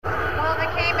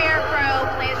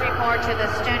report to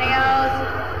the studios.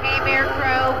 K-Beer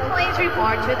crew, please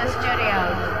report to the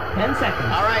studios. 10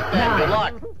 seconds. All right, then. 9, Good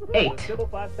luck. 8,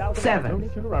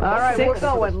 7, All right, 6, we're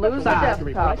going. Lose the 5,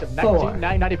 desktop. 4,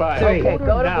 $19.95. 3, Okay,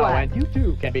 go to now, black. and you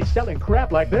too can be selling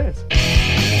crap like this.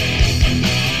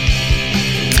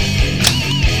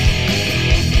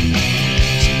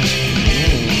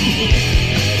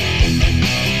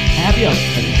 Happy hour.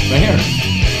 Right here.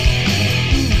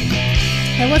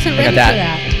 I wasn't ready for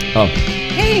that. Oh.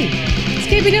 Hey, it's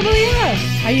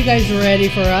KBWF. Are you guys ready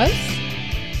for us?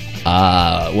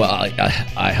 Well,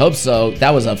 I hope so.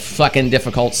 That was a fucking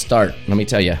difficult start. Let me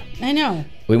tell you. I know.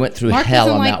 We went through Mark hell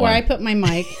doesn't on like that where one. I put my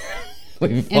mic,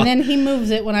 and then he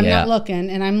moves it when I'm not looking,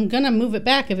 and I'm gonna move it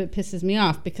back if it pisses me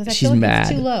off because I feel like mad.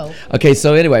 it's too low. Okay,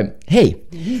 so anyway, hey,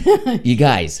 you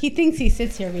guys. He thinks he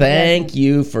sits here. Thank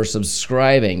you for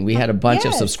subscribing. We had a bunch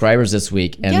of Yes. subscribers this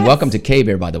week, and Yes. welcome to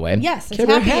K-Bear, by the way. Yes, it's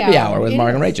K-Bear Happy Hour with It Mark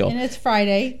and is. Rachel. And it's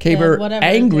Friday. K-Bear whatever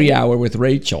Angry day. Hour with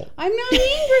Rachel. I'm not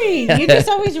angry. You just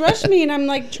always rush me, and I'm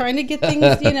like trying to get things,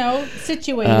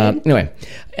 situated. Anyway,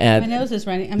 My nose is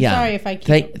running. I'm sorry if I keep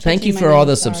Thank touching you my for all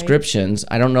the nose, sorry. subscriptions.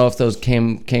 I don't know if those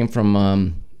came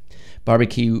from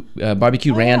Barbecue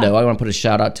Rando. yeah. I want to put a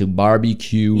shout out to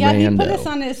Barbecue Yeah, Rando. he put us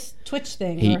on his Twitch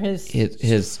thing He- or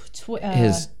his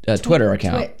Twitter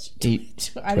account.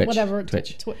 whatever.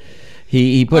 Twitch. Twi-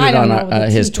 He put I it don't on know the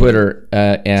his two Twitter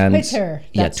and Twitter.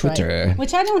 yeah, That's Twitter. right.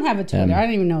 Which I don't have a Twitter. I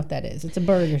don't even know what that is. It's a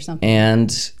bird or something. And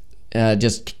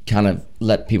just kind of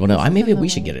let people know. Maybe we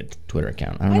should get a Twitter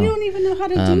account. I don't I know. don't even know how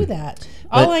to do that.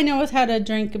 All I know is how to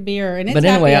drink a beer, and it's But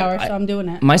happy anyway, hour, so I'm doing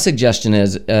it. My suggestion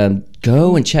is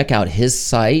go and check out his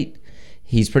site.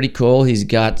 He's pretty cool. He's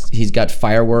got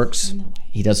fireworks.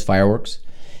 He does fireworks,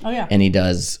 Oh yeah. and he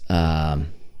does.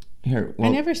 Here, well,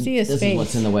 I never see his this face. is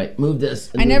what's in the way. Move this.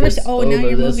 and I move never this see- oh, now over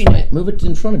you're this moving way. it. Move it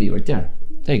in front of you, right there.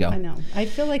 There you go. I know. I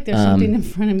feel like there's something in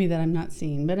front of me that I'm not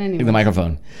seeing. But anyway, The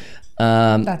microphone.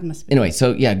 that must be. Anyway,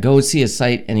 so yeah, go see his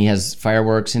site, and he has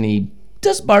fireworks, and he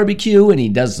does barbecue, and he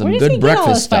does some Where does good he get all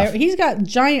breakfast his stuff. fire? He's got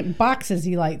giant boxes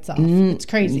he lights off. It's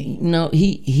crazy. No,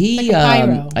 he like a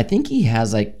pyro. I think he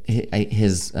has like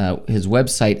his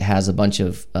website has a bunch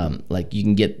of like you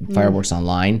can get fireworks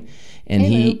online,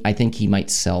 and I think he might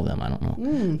sell them. I don't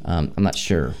know. I'm not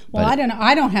sure. Well, but I don't know.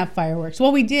 I don't have fireworks.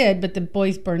 Well, we did, but the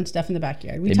boys burned stuff in the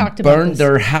backyard. We they talked about burned this.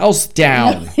 their house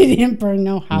down. No, they didn't burn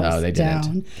no house No, they didn't.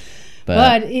 down.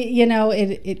 But, But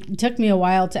it took me a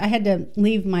while I had to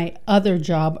leave my other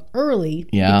job early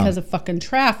because of fucking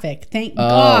traffic. Thank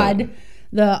God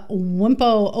the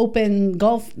Wimpo Open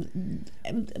Golf.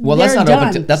 well, they're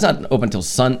that's not open till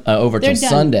They're till done.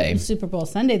 Sunday. Super Bowl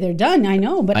Sunday, they're done. I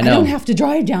know, but I, know. don't have to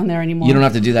drive down there anymore. You don't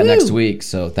have to do that next Whew. week.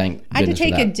 So thank I had to goodness for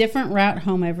take a that. different route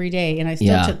home every day, and I still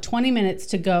Yeah. took 20 minutes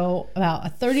to go about a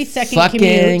 30-second Fucking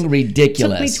commute.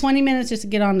 ridiculous. Took me 20 minutes just to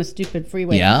get on the stupid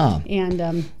freeway. Yeah.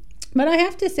 And but I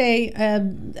have to say,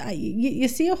 you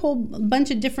see a whole bunch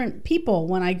of different people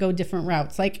when I go different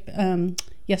routes. Like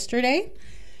yesterday,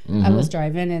 I was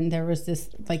driving, and there was this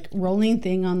like rolling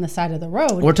thing on the side of the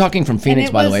road. We're talking from Phoenix,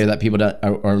 it by the was- way, that people that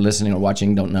are listening or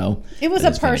watching don't know. It was that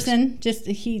a it's Phoenix. person. Just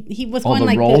he was Oh, going the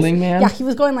like rolling this. man? Yeah, he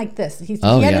was going like this. He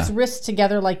Oh, had yeah. his wrists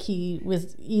together like he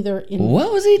was either in.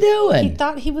 What was he doing? He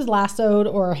thought he was lassoed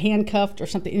or handcuffed or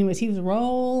something. Anyways, he was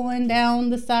rolling down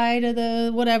the side of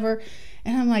the whatever.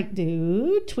 And I'm like,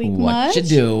 dude, tweak much? What you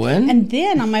doing? And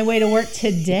then on my way to work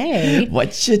today,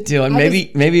 What you doing? Maybe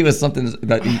it was something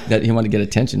that he wanted to get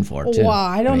attention for too. well,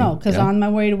 I don't know, because yeah. on my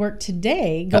way to work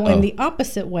today, going the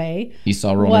opposite way, You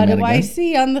saw Rolling what Man do I again?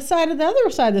 see on the side of the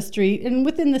other side of the street and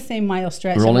within the same mile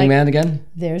stretch? I'm Rolling like, Man again?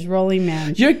 There's Rolling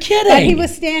Man. You're kidding. But he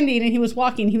was standing and he was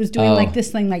walking. He was doing Oh. like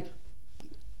this thing, like,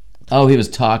 Oh, he was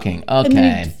talking. and then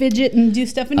Okay. he'd fidget and do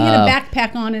stuff. And he had a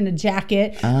backpack on and a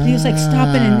jacket. And he was like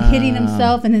stopping and hitting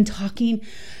himself and then talking.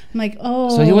 I'm like,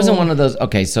 oh. So he wasn't one of those.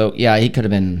 Okay, so yeah, he could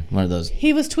have been one of those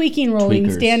He was tweaking, rolling,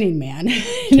 Tweakers. standing man.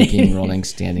 tweaking, rolling,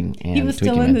 standing, and He was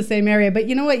tweaking still in man. the same area. But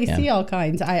you know what? You see all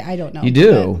kinds. I don't know. You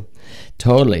do.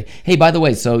 Totally. Hey, by the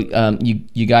way, so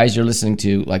you guys are listening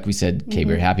to, like we said,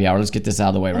 K-Beer Happy Hour. Let's get this out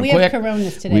of the way real We quick. have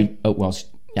Coronas today.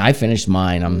 I finished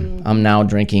mine. I'm now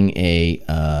drinking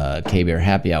a K-Beer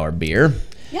Happy Hour beer.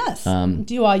 Yes.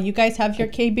 Do all you guys have your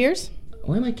K beers?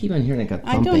 Why am I keep on hearing it got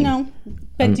I thumping? don't know.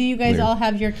 But do you guys weird. all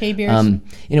have your K beers?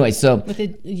 Anyway, so With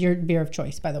your beer of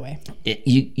choice, by the way.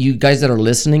 you guys that are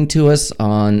listening to us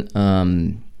on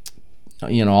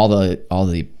all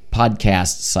the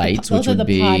podcast sites, Those which are would the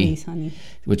be potties, honey.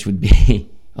 which would be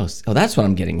Oh, that's what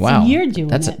I'm getting. Wow. you're doing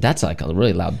that's it. That's like a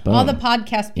really loud boom. All the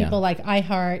podcast people like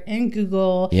iHeart and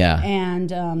Google. Yeah.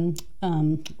 And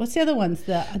what's the other ones?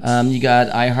 You got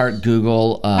iHeart,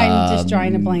 Google. I'm just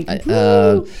drawing a blank.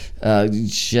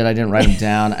 Shit, I didn't write them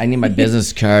down. I need my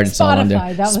business card. It's all on there.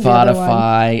 Spotify, that was the other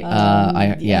one. Spotify.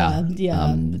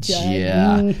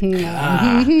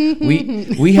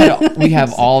 We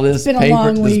have all this been a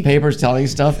long paper. This week. paper's telling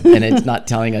stuff, and it's not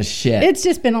telling us shit. It's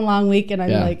just been a long week, and I'm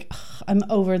Yeah. like, I'm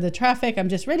over the traffic. I'm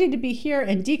just ready to be here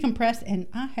and decompress, and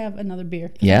I have another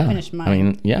beer. Yeah, I finished mine. I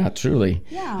mean, yeah, truly.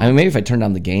 Yeah. I mean, maybe if I turn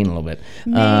down the gain a little bit,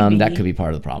 Maybe. that could be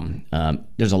part of the problem.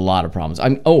 There's a lot of problems.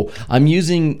 I'm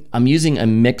using a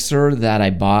mixer that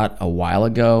I bought a while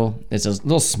ago. It's a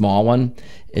little small one.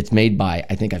 It's made by,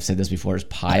 I think I've said this before, it's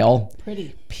Pyle.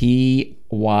 Pretty.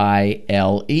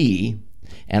 Pyle.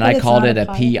 And But I it's called not it a a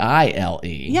Pyle. Pile.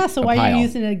 Yeah, so why are you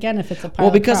using it again if it's a pile?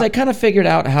 Well, because of I crap? kind of figured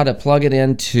out how to plug it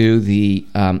into the.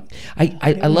 I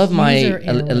love my user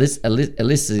error.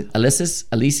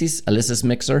 Alesis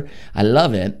mixer. I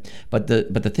love it, but the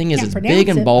thing is, Can't it's pronounce big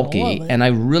and it, but I bulky, love it. and I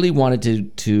really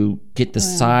wanted to get the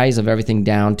size of everything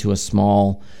down to a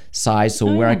small size,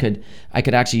 so where I could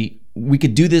actually we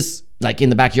could do this like in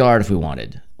the backyard if we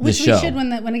wanted. Which this we show. should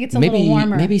when it gets a little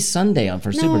warmer. Maybe Sunday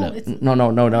for Super Bowl. it's- No,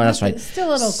 that's right. It's still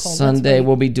a little cold. Sunday That's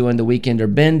we'll be doing the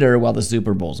Weekender Bender while the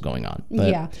Super Bowl's going on. But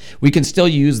Yeah. we can still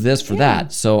use this for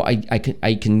that. So I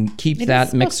can keep It is that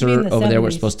supposed to be in mixer the over there where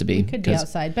 70s. it's supposed to be. It could be 'cause-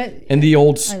 outside, but in the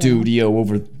old studio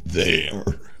over there.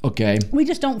 Okay. we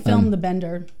just don't film the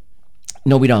bender.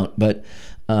 No, we don't. But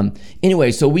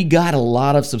anyway, so we got a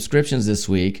lot of subscriptions this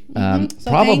week. So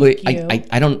Probably, thank you.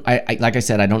 I don't. Like I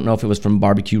said, I don't know if it was from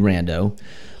Barbecue Rando.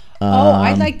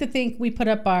 I'd like to think we put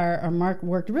up our Mark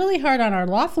worked really hard on our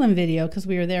Laughlin video because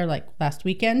we were there like last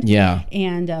weekend. Yeah.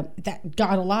 And that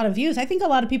got a lot of views. I think a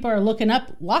lot of people are looking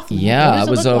up Laughlin. Yeah, What does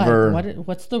it was look like? over-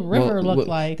 What's the river look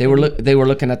like? They were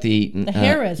looking at the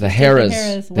Harris. The What's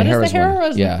Harris. What does the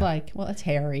Harris Yeah. look like? Well, it's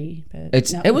hairy.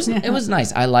 But It was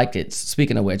nice. I liked it.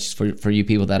 Speaking of which, for you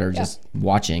people that are just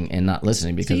watching and not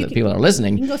listening, because you the can- people that are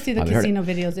listening, You can go see the probably heard casino it.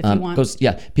 videos if you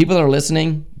want. People that are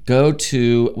listening, go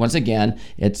to, once again,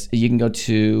 you can go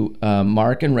to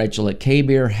Mark and Rachel at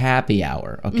K-Beer Happy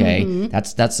Hour. Okay, Mm-hmm.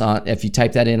 that's on. If you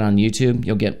type that in on YouTube,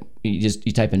 you'll get.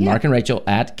 You type in Mark and Rachel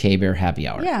at K-Beer Happy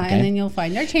Hour. Yeah, okay? and then you'll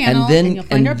find our channel, and then you'll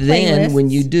find our playlists.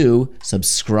 when you do,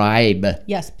 subscribe.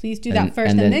 Yes, please do that And- first,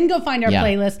 and and then- then go find our yeah.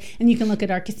 playlist, and you can look at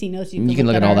our casinos. You can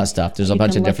look at all that stuff. There's a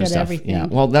bunch of different stuff. Everything. Yeah.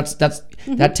 Well,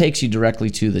 that takes you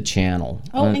directly to the channel.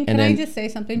 Oh, and can then, I just say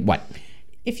something? what?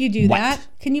 If you do What? that,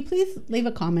 can you please leave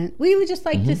a comment? We would just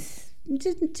like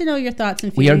to know your thoughts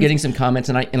and feelings. We are getting some comments,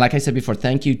 and like I said before,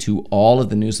 thank you to all of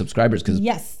the new subscribers, because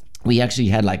yes. we actually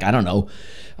had like, I don't know,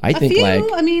 I think few. like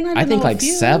I mean, I don't think know, a like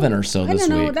few. 7 or so I this don't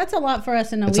know. week. That's a lot for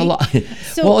us in a It's week. a lot.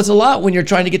 So- Well, it's a lot when you're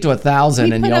trying to get to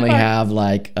 1,000 and put you up only our- have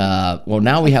like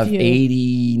now we have few.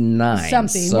 89.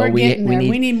 Something. So We're getting there.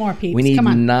 We need more peeps. We need Come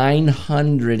on.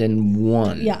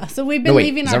 901. Yeah. So we've been No, wait,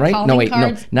 leaving is our that right? calling No, wait, no.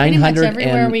 cards pretty much 900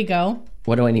 everywhere and- we go.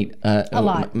 What do I need? A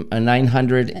lot.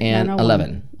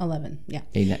 911. 11. Yeah.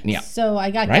 Yeah. So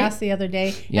I got Right? gas the other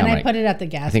day, Yeah, and I right. put it at the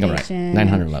gas think I'm right. station.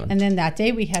 911. And then that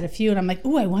day we had a few, and I'm like,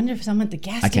 ooh, I wonder if someone at the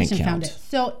gas can't station found count. it.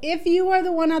 So if you are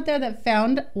the one out there that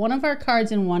found one of our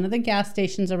cards in one of the gas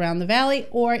stations around the valley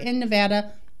or in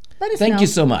Nevada, let us know. Thank you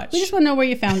so much. We just want to know where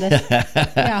you found us.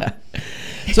 Yeah.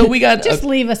 So we got Just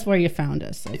leave us where you found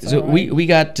us. That's So all right. we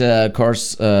got of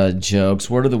course jokes,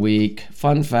 word of the week,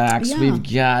 fun facts. Yeah.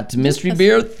 We've got mystery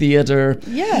beer theater.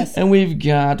 Yes. And we've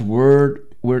got word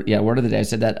of the day. I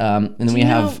said that. And then we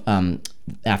have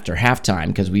after halftime,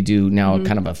 because we do now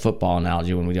kind of a football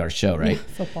analogy when we do our show, right?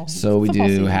 Football. So we Football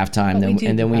do season. halftime, But we do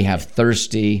and then we have have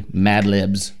thirsty Mad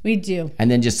Libs, We do. and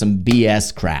then just some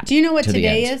BS crap. Do you know what to the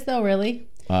today end. is, though, really?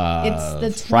 It's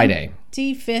the Friday.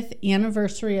 25th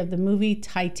anniversary of the movie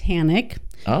Titanic.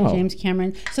 Oh. James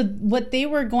Cameron. So what they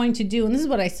were going to do, and this is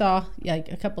what I saw like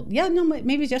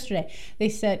maybe it was yesterday. They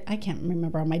said, I can't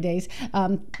remember all my days,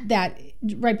 that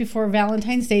right before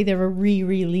Valentine's Day, they were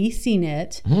re-releasing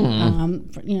it,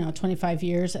 for, 25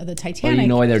 years of the Oh, Titanic. you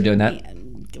know why they're doing that?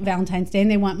 Valentine's Day, and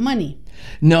they want money.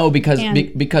 No, because And-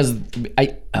 the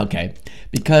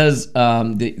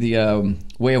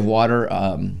Way of Water.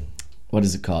 What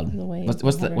is it called? Way What's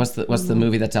of the Water. what's the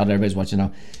movie that's out there everybody's watching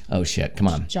now? Oh shit! Come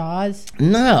on. Jaws.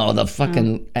 No, the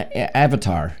fucking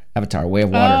Avatar. Way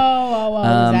of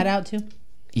Water. Is that out too?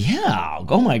 Yeah.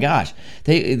 Oh my gosh.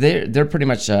 They're pretty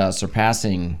much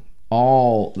surpassing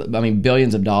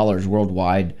billions of dollars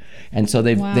worldwide, and so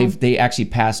they actually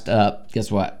passed up. Guess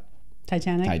what?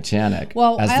 Titanic.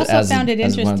 Well, I also found it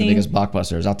as one of the interesting. biggest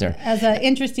blockbusters out there. As an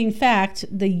interesting fact,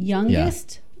 the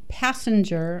youngest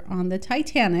passenger on the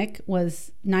Titanic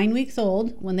was 9 weeks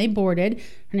old when they boarded.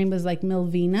 Her name was like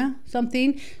Milvina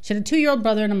something. She had a 2-year-old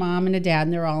brother and a mom and a dad,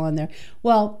 and they're all in there.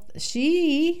 Well,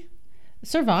 she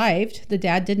survived. The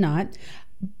dad did not.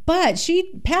 But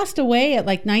she passed away at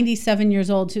like 97 years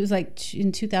old. She was like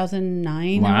in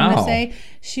 2009, I want to say.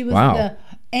 She was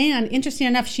and interesting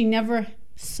enough, she never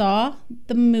saw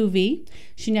the movie.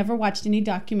 She never watched any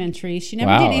documentaries. She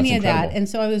never did any of that. And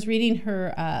so I was reading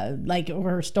her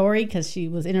her story because she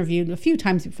was interviewed a few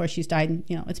times before she's died.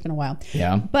 You know, it's been a while.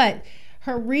 Yeah. But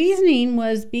her reasoning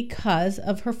was because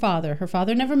of her father. Her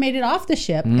father never made it off the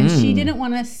ship, and she didn't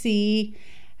want to see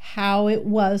how it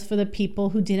was for the people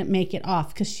who didn't make it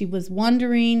off, because she was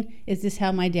wondering, is this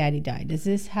how my daddy died? Is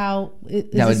this how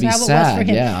it was for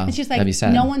him? Yeah. And she's like,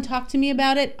 no one talked to me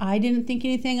about it. I didn't think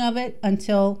anything of it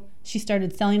until she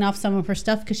started selling off some of her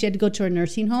stuff, because she had to go to her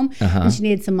nursing home and she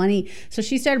needed some money. So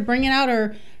she started bringing out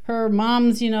her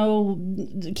mom's,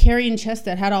 carrying chest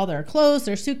that had all their clothes,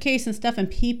 their suitcase and stuff, and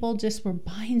people just were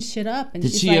buying shit up. And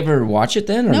did she ever watch it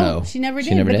then, or no? No, she never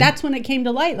did. But that's when it came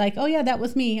to light. Like, oh yeah, that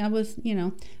was me. I was,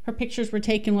 her pictures were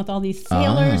taken with all these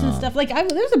sailors and stuff. Like,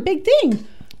 there's a big thing.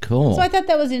 Cool. So I thought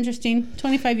that was interesting.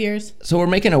 25 years. So we're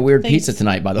making a weird pizza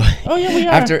tonight, by the way. Oh yeah, we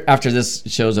are. After this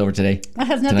show's over today. That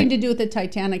has nothing to do with the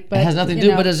Titanic, but it has nothing to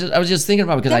do. But I was just thinking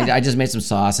about it because I just made some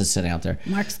sauces sitting out there.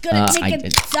 Mark's good at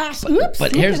making sauce. Oops!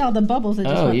 But look at all the bubbles that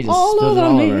just went all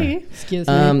over me. Excuse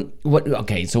me.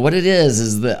 Okay, so what it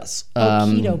is this?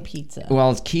 Keto pizza.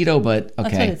 Well, it's keto, but okay.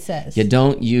 That's what it says. You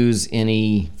don't use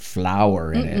any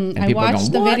flour in it. And I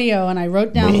watched the video and I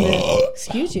wrote down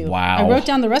excuse you. Wow. I wrote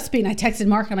down the recipe and I texted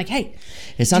Mark. I'm like, hey,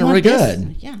 it sounded really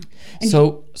good. Yeah.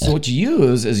 So what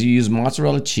you use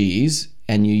mozzarella cheese,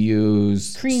 and you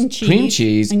use cream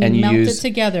cheese, and you melt it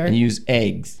together. And you use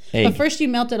eggs. But first you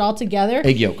melt it all together.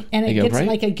 Egg yolk. And it gets right?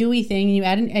 like a gooey thing. You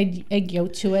add an egg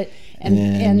yolk to it.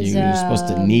 And you're supposed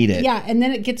to knead it. Yeah, and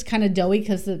then it gets kind of doughy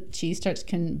because the cheese starts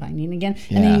combining again.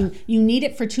 And then you knead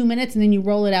it for 2 minutes, and then you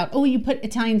roll it out. Oh, you put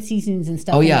Italian seasonings and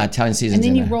stuff. Oh yeah, Italian seasonings.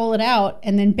 And then you roll it out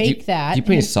and then bake that. Do you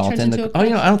put any salt in the? I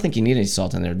don't think you need any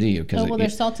salt in there, do you?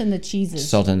 There's salt in the cheeses.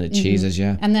 Salt in the cheeses,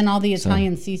 yeah. And then all the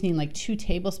Italian seasoning, like 2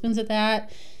 tablespoons of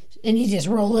that. And you just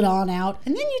roll it on out,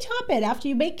 and then you top it after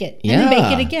you bake it. And then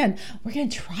bake it again. We're going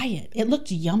to try it. It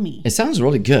looked yummy. It sounds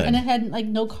really good. And it had like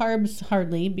no carbs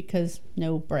hardly, because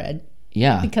no bread.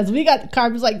 Yeah. Because we got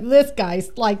carbs like this, guys.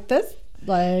 Like this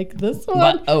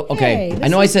one. But okay. Hey, I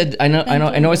know I said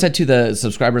to the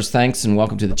subscribers, thanks and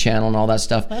welcome to the channel and all that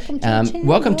stuff.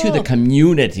 Welcome to the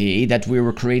community that we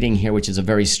were creating here, which is a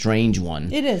very strange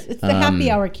one. It is. It's the happy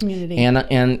hour community.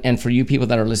 And for you people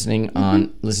that are listening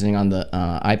on the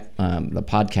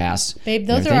podcast, babe,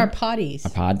 those are our potties.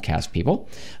 Our podcast people.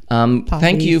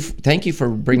 Thank you for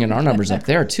bringing our numbers up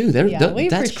there too.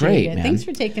 That's great, man. Thanks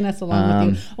for taking us along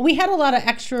with you. We had a lot of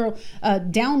extra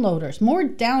downloaders, more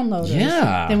downloaders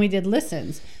than we did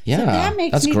listens. Yeah, so that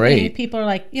makes me great. think people are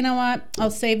like, you know what?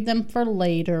 I'll save them for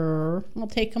later. I'll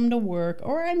take them to work,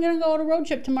 or I'm going to go on a road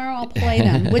trip tomorrow. I'll play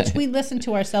them, which we listened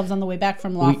to ourselves on the way back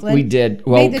from Laughlin. We did.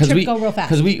 Well, made the trip go real fast.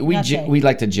 Because we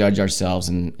like to judge ourselves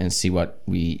and see what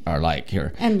we are like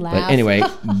here. And laugh. But anyway,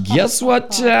 guess what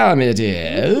time it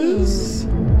is?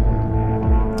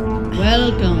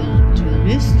 Welcome to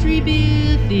Mystery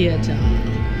Beer Theater.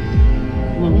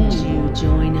 Won't you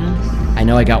join us? I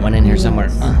know I got one in here somewhere.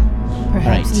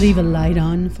 Perhaps leave a light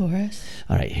on for us.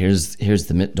 All right, here's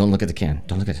the. Don't look at the can.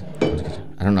 Don't look at it.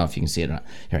 I don't know if you can see it or not.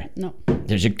 Here. No.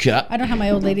 There's your cup. I don't have my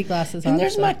old lady glasses on. And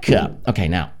there's my cup. Okay,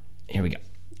 now here we go.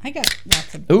 I got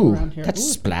lots of around here. That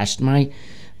splashed my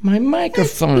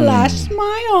microphone. It splashed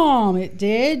my arm. It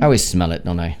did. I always smell it,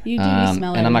 don't I? You do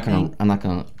smell it. And I'm not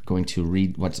going to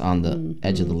read what's on the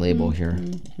edge of the label here.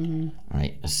 All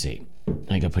right, let's see.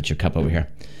 I gotta put your cup over here.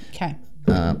 Okay.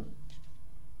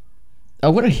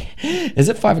 What are you? Is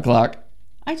it 5 o'clock?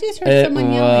 I just heard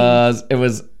someone yelling.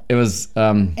 It was.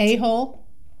 A-hole.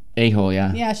 A-hole,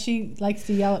 yeah. Yeah, she likes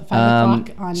to yell at 5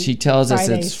 o'clock on. She tells Fridays.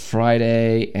 us it's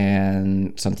Friday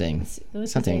and something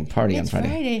party on Friday.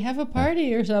 Friday, have a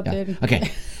party or something. Yeah.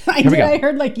 Okay. I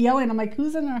heard like yelling. I'm like,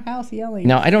 who's in our house yelling?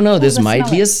 Now I don't know. This might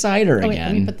be a cider again.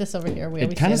 Let me put this over here.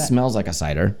 It kind of smells like a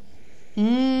cider.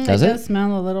 Does it? Does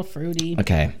smell a little fruity.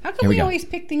 Okay. How come we always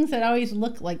pick things that always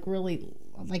look like really?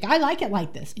 Like I like it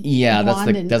like this. Yeah,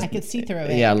 I could see through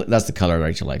it. Yeah, that's the color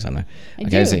Rachel likes on there.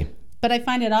 I see. But I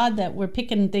find it odd that we're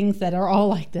picking things that are all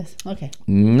like this. Okay.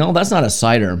 No, that's not a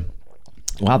cider.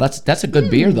 Wow, that's a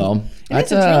good beer though.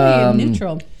 It's really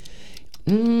neutral.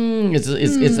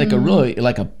 It's like a really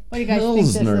like a what do you guys think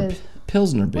this is?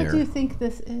 Pilsner beer. What do you think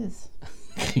this is?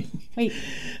 Wait.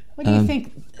 What do you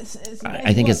think?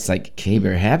 I think it's like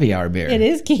K-Beer Happy Hour beer. It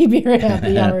is K-Beer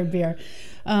Happy Hour beer.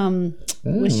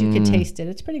 Wish you could taste it.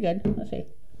 It's pretty good. Let's see.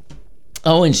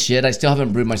 Oh, and shit, I still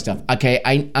haven't brewed my stuff. Okay,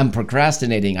 I'm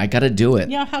procrastinating. I gotta do it.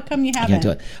 Yeah, how come you I haven't?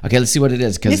 gotta do it. Okay, let's see what it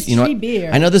is. Because you know Mystery what?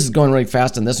 beer. I know this is going really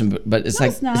fast on this one, but it's No,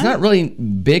 like it's not. it's not really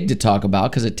big to talk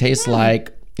about because it tastes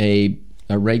like a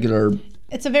regular.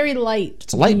 It's a very light.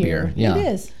 It's a light beer, yeah. It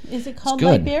is. Is it called good.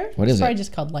 light beer? What is it's it? probably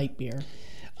just called light beer.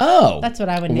 Oh, That's what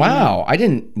I would name wow! I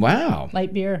didn't. Wow.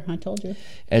 Light beer. I told you.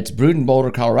 It's brewed in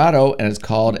Boulder, Colorado, and it's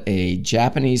called a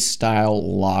Japanese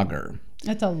style lager.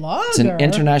 It's a lager. It's an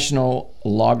international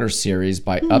lager series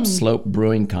by Upslope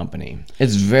Brewing Company.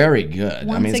 It's very good.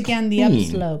 Once I mean, it's again, the clean.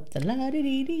 upslope. The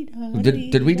la-di-di-di-da,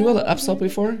 Did we do the upslope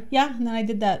before? Yeah, and then I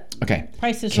did that Okay.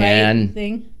 Price is Can- Right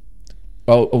thing.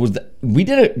 Oh, was we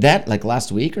did that like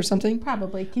last week or something?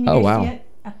 Probably. Can you Oh, guys wow. see it?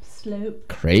 Upslope.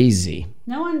 Crazy.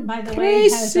 No one, by the way,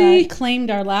 has Crazy. claimed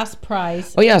our last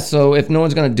prize. Oh yeah. So if no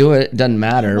one's gonna do it, it doesn't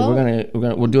matter. Well,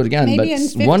 We'll do it again. But Maybe in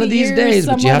 50 one of these years, days,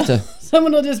 but you have to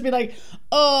Someone will just be like,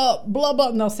 blah blah,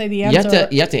 and they'll say the answer.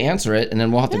 you have to answer it, and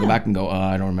then we'll have to go back and go.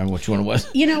 I don't remember which one it was.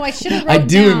 You know, I should have. I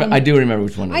do. Down, I do remember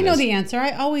which one it is. I know the answer.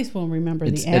 I always will remember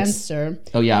the answer.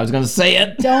 Oh yeah, I was gonna say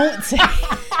it. Don't say.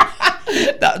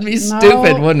 That would be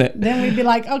stupid, wouldn't it? Then we'd be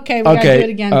like, okay, we gotta do it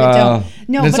again. But don't.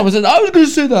 No, then but someone says, I was going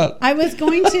to say that. I was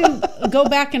going to go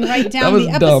back and write down was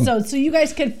the dumb. episode so you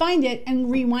guys could find it and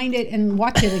rewind it and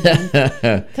watch it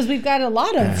again. Because we've got a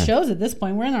lot of shows at this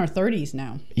point. We're in our 30s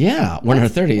now. Yeah, we're in our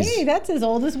 30s. Hey, that's as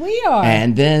old as we are.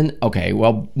 And then,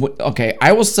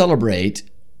 I will celebrate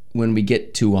when we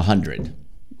get to 100.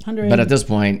 100. But at this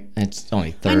point, it's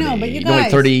only 30. I know, but you Only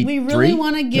guys, 33? we really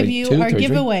want to give you 32, our 33?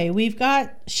 giveaway. We've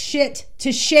got shit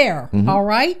to share, all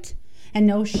right? And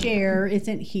no share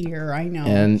isn't here. I know.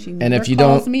 And- she and never if you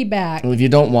calls don't- me back. If you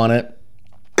don't want it,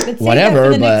 But save that whatever,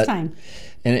 for the next but- time.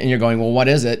 and you're going, well, what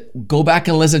is it? Go back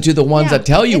and listen to the ones Yeah, that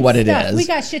tell you it's what it stuff. is. We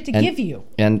got shit to and- give you.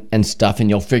 And stuff, and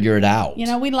you'll figure it out. You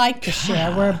know, we like to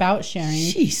share. We're about sharing.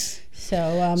 Jeez. So,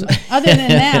 other than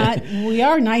that, we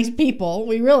are nice people.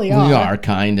 We really are. We are,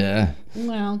 kind of.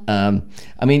 Well,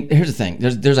 I mean, here's the thing.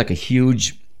 There's like a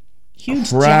huge huge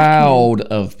crowd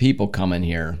of people coming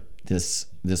here this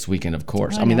weekend, of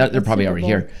course. I mean, know, they're it's probably Super already Bowl.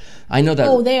 here. I know that.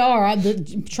 Oh, they are.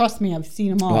 Trust me, I've seen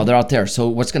them all. Well, they're out there. So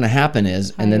what's going to happen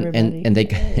is, and then everybody. and they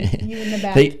You in the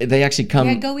back. they actually come.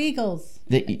 Yeah, go Eagles.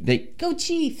 They Go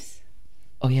Chiefs.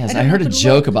 oh yes, I I don't heard know a who to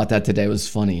joke look. about that today. It was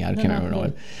funny. I can't know remember who.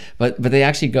 what. But they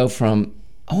actually go from.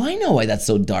 Oh, I know why that's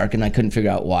so dark, and I couldn't figure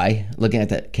out why. Looking at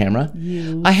that camera,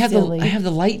 I have silly.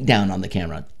 the light down on the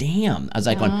camera. Damn, I was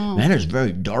like, going, man, it's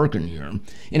very dark in here.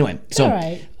 Anyway, so All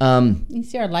right. You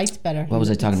see our lights better. what was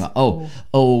I talking about?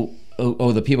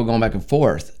 Oh, the people going back and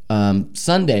forth.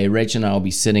 Sunday, Rachel and I will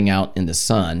be sitting out in the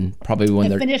sun, probably when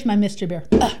they're Finish my mystery beer.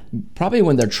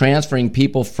 transferring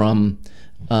people from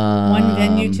One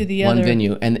venue to the one other.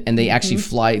 venue, and they actually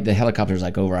fly the helicopters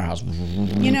like over our house.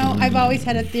 You know, I've always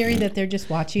had a theory that they're just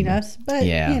watching us, but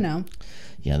Yeah. you know.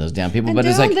 Yeah, those damn people. And But down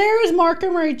it's like there is Mark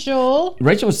and Rachel.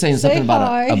 Rachel was saying something about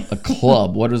hi. a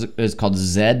club. What was it? It's called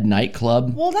Zed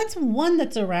Nightclub. Well, that's one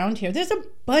that's around here. There's a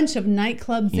bunch of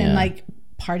nightclubs Yeah. and like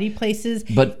party places.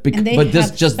 But and they but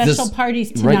this have just special this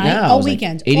parties tonight, right now all is like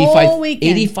weekend, $85,000 all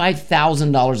weekend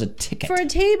 $85,000 a ticket. for a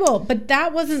table. But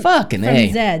that wasn't Fucking from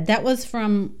A. Zed. That was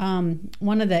from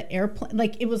one of the airplane.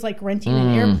 Like it was like renting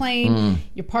an airplane.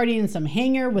 You're partying in some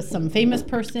hangar with some famous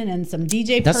person and some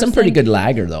DJ. That's some pretty good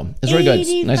lager though. It's very good.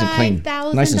 It's nice and clean,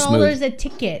 nice and smooth. $85,000 a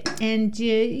ticket, and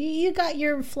you got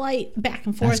your flight back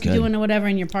and forth good. doing whatever,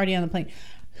 and your party on the plane.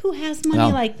 Who has money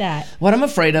Well, like that? What I'm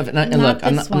afraid of, and Not look,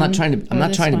 I'm this not one trying or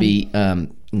this to one. be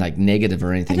like negative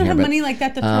or I anything don't here, have but money like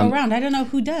that to throw around. I don't know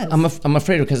who does. I'm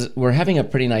afraid of because we're having a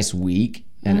pretty nice week,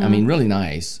 and I mean really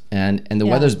nice, and the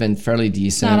Yeah. weather's been fairly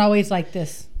decent. Not always like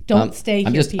this. Don't stay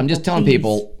here. I'm just telling please.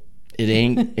 people, it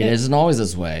isn't always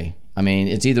this way. I mean,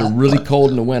 it's either really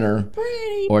cold in the winter,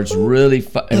 Pretty or it's really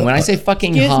and when I say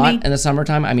fucking Excuse hot me. in the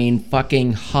summertime, I mean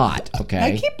fucking hot. Okay.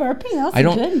 I keep burping. That's I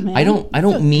don't. good, man. I don't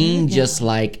That's mean good. just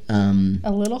like A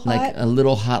little hot? like a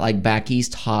little hot, like back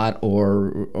east hot,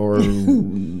 or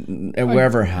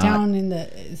wherever hot. down in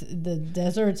the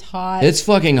desert's hot. It's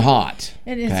fucking hot.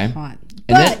 It is okay? hot.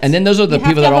 And then those are the you have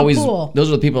people to that have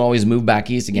a always pool. move back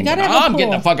east again. gotta going, have a I'm getting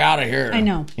the pool." fuck out of here. I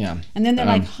know. Yeah. And then they're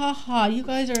like, "Ha ha! You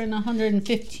guys are in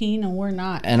 115 and we're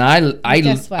not." And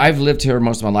Guess what? I've lived here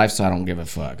most of my life, so I don't give a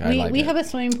fuck. I we like it. have a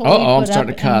swimming pool. Uh-oh, we I'm put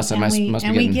starting up to cuss. I and must we, be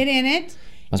and we getting- get in it,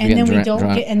 must be and then we getting don't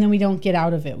drunk. get, and then we don't get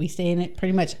out of it. We stay in it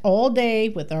pretty much all day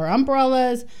with our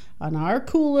umbrellas, on our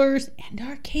coolers, and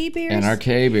our K beers. And our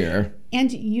K beer.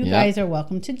 And you Yeah. guys are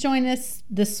welcome to join us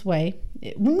this way.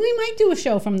 We might do a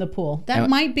show from the pool. That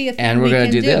might be a thing And we're we going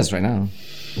can to do this right now.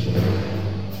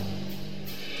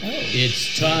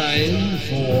 It's time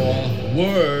for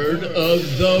Word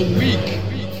of the Week.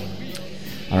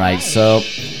 All right. So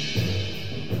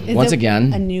Is once it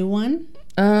again, a new one?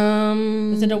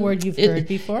 Is it a word you've heard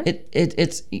before?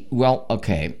 It's well,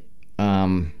 okay.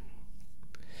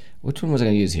 Which one was I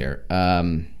going to use here?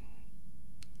 I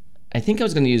think I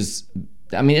was going to use.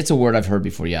 I mean, it's a word I've heard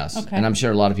before, yes, Okay. and I'm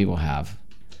sure a lot of people have.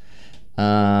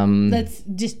 Let's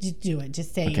just do it.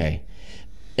 Just say Okay.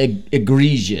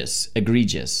 Egregious.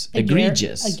 Agarius?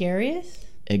 Egregious. Gregarious.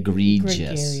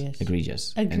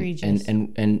 Egregious. Egregious.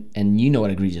 And you know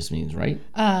what egregious means, right?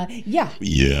 Yeah.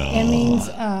 It means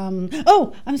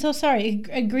oh, I'm so sorry.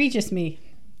 Egregious me.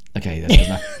 Okay, that's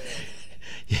not.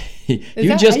 You're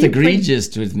that just how you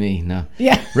egregious with me. No.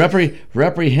 Yeah.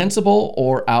 Reprehensible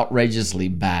or outrageously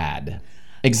bad.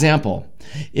 Example: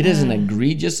 it is an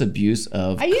egregious abuse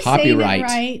of Are you copyright.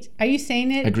 saying it right? Are you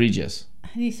saying it? Egregious.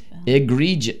 How do you spell?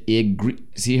 Egregious.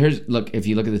 See, here's look. If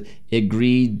you look at this,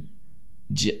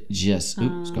 egregious.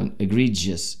 Oops, going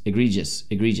egregious.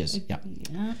 Yeah.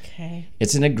 Okay.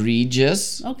 It's an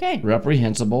egregious, Okay.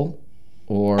 reprehensible,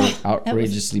 or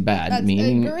outrageously bad, That's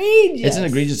meaning egregious. it's an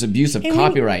egregious abuse of Hey, we-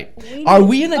 copyright. we Are need-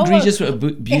 we an oh, egregious well,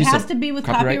 abuse? it has of to be with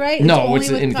copyright? It's No, only it's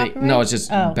with anything. copyright? No, it's just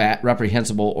Oh. bad,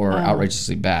 reprehensible, or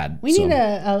outrageously bad. We need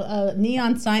a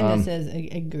neon sign that says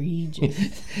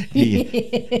egregious.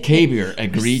 Caviar,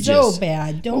 egregious. So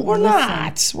bad. Don't We're listen.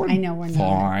 not. We're I know we're not.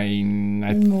 fine.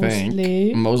 I Mostly.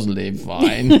 think mostly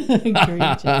fine.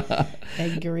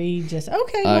 Egregious.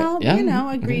 Okay, well, yeah. you know,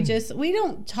 egregious. We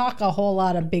don't talk a whole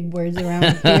lot of big words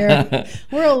around here.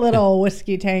 We're a little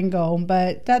whiskey tango,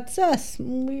 but that's us.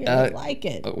 We like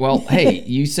it. Well, hey,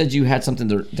 you said you had something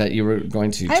that you were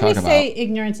going to I talk would about. say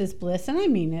ignorance is bliss, and I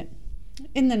mean it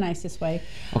in the nicest way.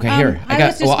 Okay, here. I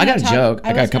got a joke.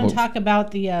 I was going to talk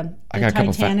about the got a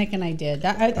couple Titanic, and I did.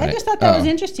 I Right. just thought that was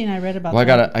interesting. I read about Well,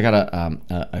 that. I got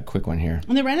a quick one here.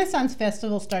 And the Renaissance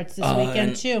Festival starts this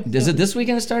weekend, too. Is it this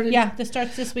weekend it started? Yeah, this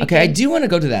starts this weekend. Okay, I do want to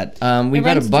go to that. We've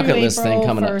got a runs bucket through list thing April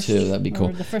coming 1st, up too. That'd be cool.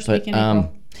 or the first week in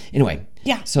April. Anyway,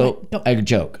 Yeah, So go. a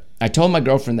joke. I told my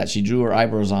girlfriend that she drew her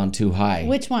eyebrows on too high.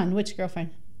 Which one? Which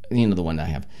girlfriend? You know the one I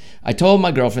have. I told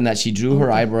my girlfriend that she drew her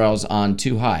eyebrows on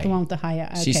too high. The one with the high.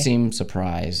 Okay. She seemed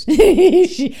surprised.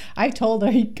 I told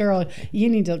her, girl, you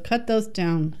need to cut those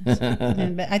down.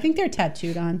 But I think they're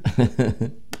tattooed on.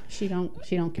 She don't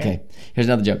care. Okay, here's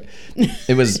another joke.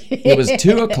 It was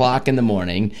 2:00 in the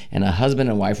morning, and a husband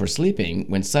and wife were sleeping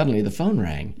when suddenly the phone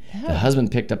rang. The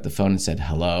husband picked up the phone and said,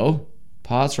 "Hello."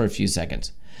 Pause for a few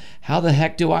seconds. "How the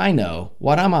heck do I know?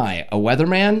 What am I, a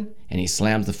weatherman?" And he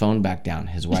slams the phone back down.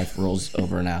 His wife rolls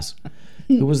over and asks,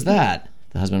 "Who was that?"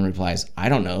 The husband replies, "I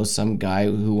don't know. Some guy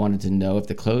who wanted to know if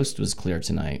the coast was clear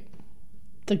tonight."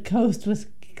 The coast was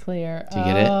clear. Do you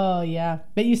get it? Oh, yeah.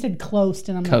 But you said closed,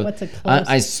 and I'm like, what's a closed?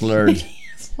 I slurred.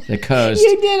 The coast.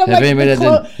 You did. I'm If like, anybody the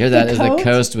didn't hear that, the is the coast?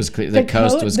 coast was clear. The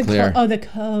coast was clear. Oh, the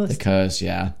coast. The coast,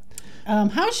 yeah.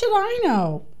 How should I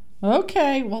know?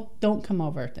 Okay, well, don't come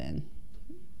over then.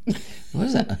 What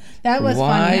is that? That was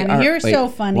funny, honey. You're so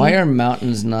funny. Why are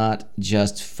mountains not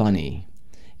just funny?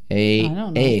 I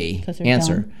don't know, 'cause they're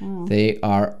Answer. dumb. Oh. They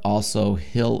are also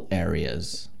hill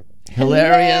areas.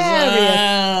 Hilarious.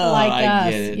 Oh, Like I us.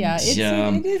 get it. Yeah,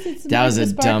 Dumb. it's That was a Martha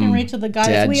Spark and dumb Rachel the Goddess.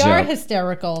 dad We are joke.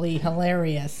 hysterically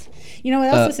hilarious. You know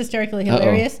what else is hysterically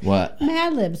hilarious? What?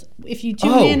 Mad Libs. If you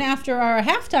tune Oh. in after our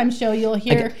halftime show, you'll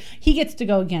hear he gets to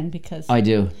go again because I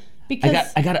do. because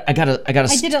I got I did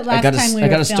it last time we I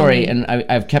got were a story, filming. and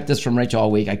I've kept this from Rachel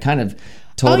all week. I kind of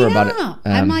told her about it.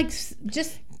 I'm like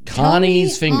just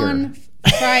Connie's tell me finger. on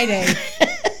Friday.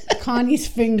 Connie's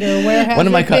finger. Where has one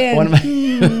of my it been? one of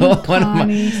my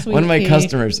Connie, sweet one of my pea.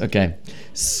 customers. Okay,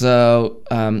 so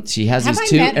she has Have these I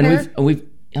two, met and her? we've.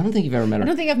 I don't think you've ever met her. I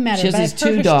don't think I've met She her, has but these I've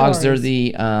heard two her dogs. stories.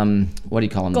 They're the what do you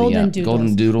call them? Golden the Doodles.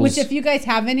 Golden Doodles. Which, if you guys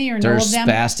have any or know they're of them,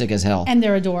 spastic as hell, and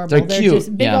they're adorable. They're cute,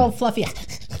 just big yeah. old fluffy.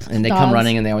 and they come dogs.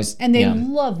 running, and they always And they yeah.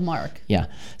 love Mark. Yeah.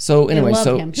 So anyway, love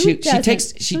so him. Who she doesn't?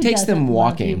 takes Who them doesn't love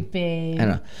walking. you, babe? I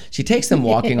know. She takes them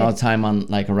walking all the time on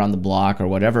like around the block or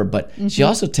whatever, but Mm-hmm. she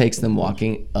also takes them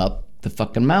walking up the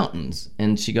fucking mountains.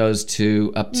 And she goes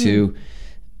up to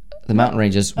the mountain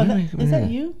ranges. Is that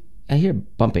you? I hear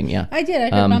bumping, yeah. I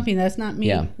did. I heard bumping. That's not me.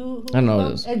 yeah. Who I don't know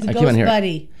what it is. It's I keep Ghost on hearing it.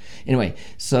 Buddy. Anyway,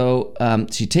 so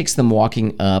she takes them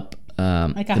walking up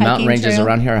Like a the mountain hiking ranges trail?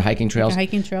 around here, are hiking trails.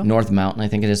 hiking trail? North Mountain, I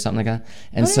think it is, something like that.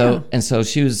 And so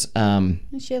she was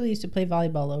Shayla used to play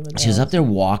volleyball over there. she was up there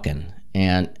walking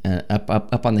and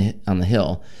up on the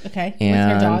hill. Okay.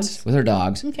 And with her dogs. with her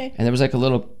dogs. Okay. And there was like a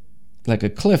little like a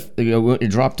cliff. It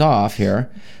dropped off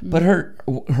here, but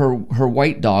her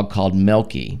white dog called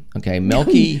Milky. Okay,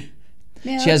 Milky.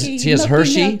 She has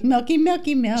Hershey. Milky.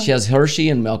 She has Hershey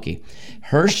and Milky.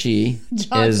 Hershey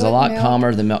is a lot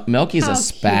calmer than Milky. Is a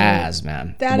spaz, cute.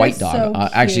 Man. That white is dog. so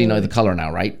Actually, you know cute. the color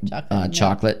now, right?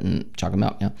 Chocolate and chocolate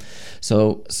milk. Yeah.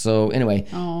 So anyway,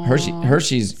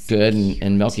 Hershey's good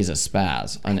and Milky's a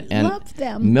spaz. And love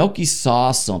them. Milky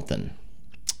saw something.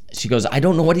 She goes, I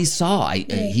don't know what he saw.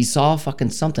 He saw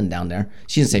fucking something down there.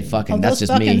 She didn't say fucking. That's those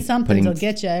just me fucking putting will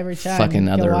get you every time. fucking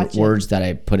Go other watch it. words that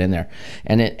I put in there.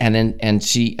 And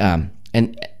she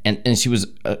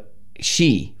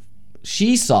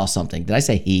saw something. Did I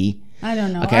say he? I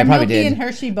don't know. Okay, Are I probably Milky did. and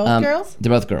Hershey both girls?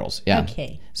 They're both girls. Yeah.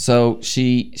 Okay. So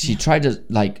she tried to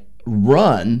like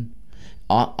run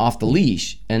off the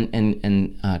leash, and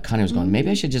Connie was going,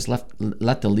 maybe I should just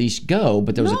let the leash go,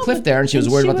 but there was a cliff there, and she was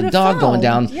worried about the dog going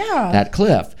down that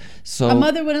cliff. So a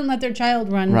mother wouldn't let their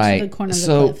child run to the corner of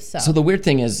the cliff. So the weird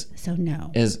thing is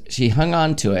she hung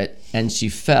on to it and she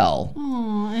fell.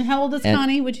 Oh, and how old is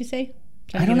Connie? Would you say?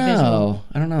 I don't know.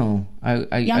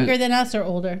 Younger than us or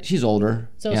older? She's older.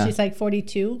 So she's like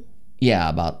 42. Yeah,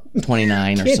 about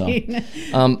 29 or so.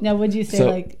 Now, would you say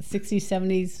like 60s,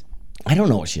 70s? I don't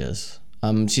know what she is.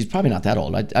 She's probably not that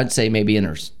old. I'd say maybe in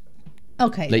her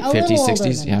late 50s,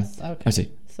 60s. Yeah. Okay. I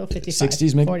see. So 55.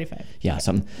 60s maybe. 45. Yeah,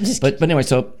 something. But anyway,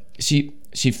 so she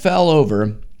fell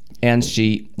over, and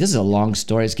this is a long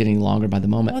story. It's getting longer by the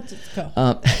moment. Let's go.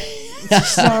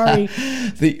 Sorry.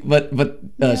 She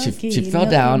fell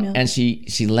down and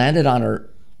she landed on her,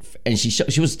 and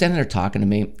she was standing there talking to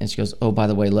me, and she goes, "Oh, by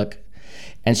the way, look,"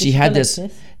 and she had this.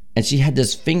 And she had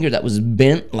this finger that was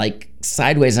bent like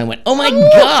sideways. And I went, "Oh my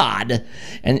God!"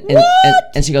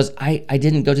 And she goes, "I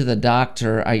didn't go to the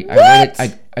doctor.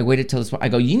 I waited till this morning." I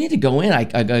go, "You need to go in.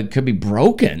 I could be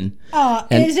broken."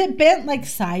 Is it bent like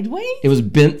sideways? It was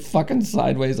bent fucking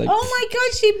sideways. Like, oh my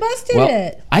God, she busted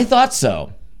it. I thought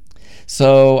so.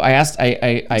 So I asked.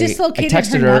 I dislocated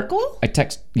texted her knuckle?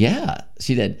 Yeah,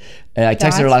 she did. I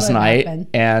texted her last night,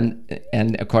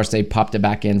 and of course they popped it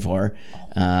back in for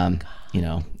her. You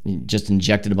know, just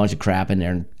injected a bunch of crap in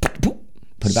there and put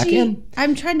it back in.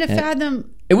 I'm trying to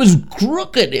fathom. It was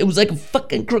crooked. It was like a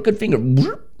fucking crooked finger.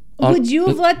 Would you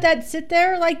have let that sit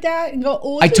there like that and go,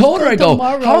 "Oh, I told her,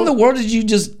 how in the world did you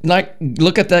just like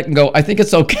look at that and go, I think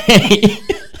it's okay?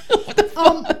 What the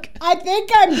fuck? I think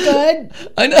I'm good.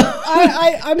 I know.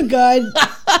 I'm good.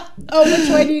 Oh, which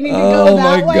way do you need to go? That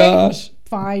way? Oh my gosh.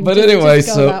 Fine. But anyway,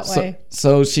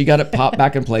 so she got it popped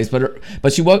back in place, but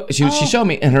she showed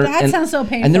me, and that sounds so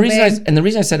painful. And the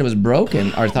reason I said it was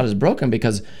broken, or I thought it was broken,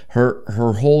 because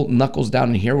her whole knuckles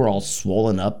down in here were all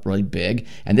swollen up really big,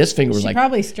 and this finger was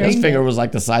was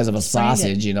like the size of a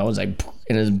sausage, you know. It was like,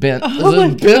 and it was bent. It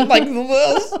was bent like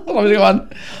this.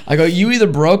 I go, you either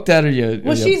broke that or you.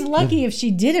 Well, she's lucky if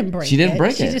she didn't break it. She didn't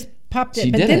break it. She just popped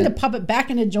it, but then to pop it back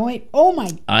in a joint, oh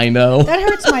my! I know that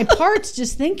hurts my parts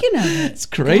just thinking of it. It's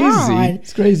crazy. God.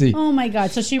 It's crazy. Oh my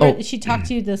God! So she talked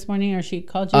to you this morning, or she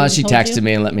called you? She texted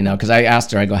me and let me know, because I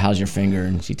asked her. I go, "How's your finger?"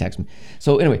 And she texted me.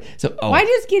 So anyway, why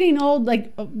does getting old why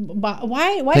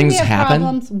things do we have happen?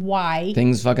 Problems? Why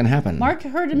things fucking happen? Mark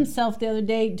hurt himself the other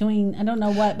day doing I don't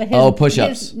know what, but his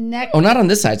push-ups. His neck. Oh, not on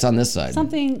this side. It's on this side.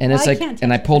 Something. And it's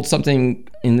and I pulled something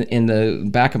in the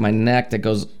back of my neck that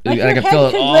goes. I can feel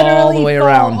it all the way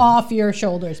around. Off your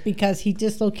shoulders because he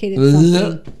dislocated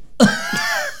something.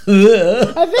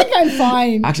 I think I'm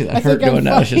fine. Actually, that hurt doing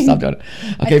that. I should stop doing it.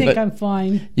 Okay, I think I'm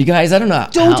fine. You guys, I don't know.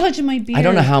 Don't touch my beard. I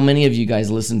don't know how many of you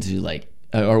guys listen to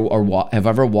or have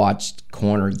ever watched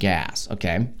Corner Gas.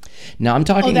 Okay, now I'm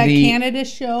talking that Canada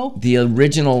show, the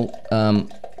original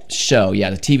show,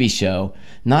 the TV show,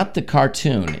 not the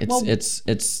cartoon. It's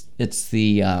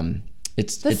the.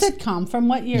 It's the sitcom from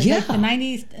what year? Yeah. Like the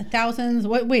 90s, thousands.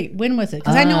 Wait, when was it?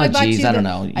 Because I know I bought you. I don't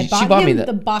know. She bought me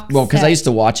the box. Well, because I used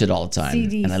to watch it all the time,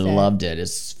 CD and I loved it.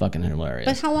 It's fucking hilarious.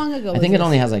 But how long ago? I think it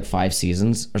only has like 5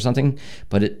 seasons or something.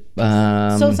 But it.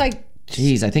 So it's like.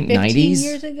 Geez, I think 15 90s.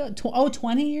 years ago?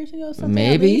 20 years ago? Something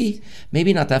maybe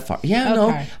not that far. Yeah, okay.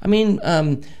 No. I mean,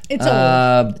 it's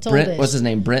old. It's Brent. Old-ish. What's his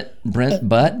name? Brent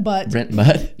Butt. Brent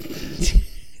Butt.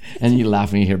 And you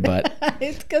laugh when you hear butt.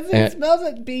 It's because it smells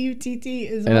like B-U-T-T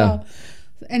as well.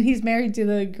 And he's married to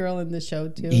the girl in the show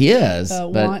too. He is.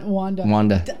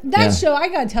 Wanda. That show, I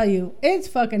gotta tell you, it's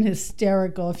fucking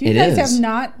hysterical. If you guys have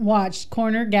not watched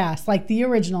Corner Gas, like the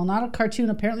original, not a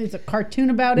cartoon. Apparently, it's a cartoon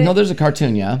about it. No, there's a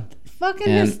cartoon. Yeah. Fucking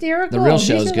hysterical. The real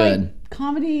show is good. Like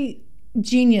comedy.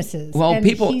 geniuses. Well, and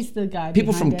people he's the guy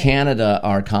people behind from it. Canada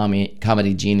are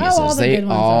comedy geniuses. all the They good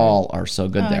ones all are so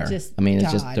good there. just I mean,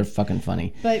 it's just God. they're fucking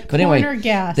funny. But anyway, Corner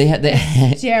Gas, they had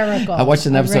hysterical. I watched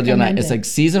an episode the other night. recommend It's it. like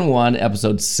season 1,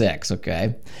 episode 6.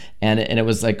 Okay, and it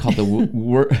was like called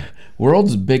the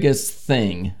world's biggest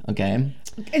thing. Okay,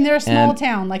 And they're a small and-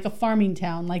 town, like a farming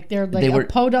town. Like they're like They a were-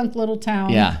 podunk little town.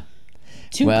 yeah.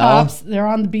 2 Well, cops. They're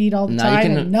on the beat all the now you time,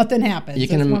 can- and nothing happens. you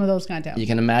can It's im- one of those kind of towns. You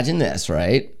can imagine this,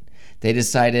 right? They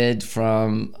decided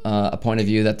from a point of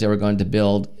view that they were going to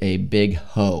build a big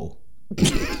hoe.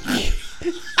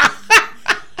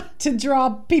 To draw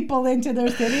people into their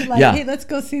city, like, Yeah. hey, let's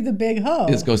go see the big hoe.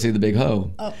 Let's go see the big hoe.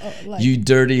 Like, You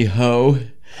dirty hoe.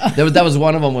 That was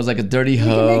one of them. Was like a dirty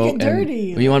hoe. make it and-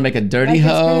 dirty. you want to make a dirty Like it's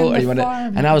been hoe, in or the you want to?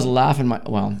 farm. And I was laughing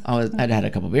I'd had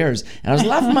a couple beers, and I was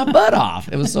laughing my butt off.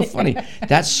 It was so funny.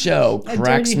 That show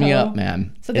cracks dirty me hoe. up,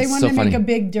 man. So they It's wanted so to funny. make a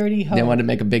big dirty hoe. They wanted to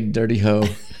make a big dirty hoe.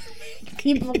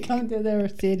 People come to their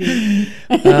city.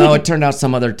 Oh, it turned out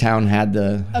some other town had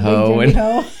the A hoe, big dirty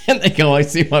and, hoe. and they go, I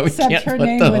see why we Except can't her put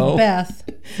name the was hoe. Beth.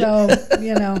 So,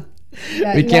 you know.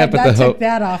 We can't put that the hoe- took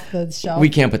that off the shelf. We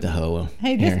can't put the hoe.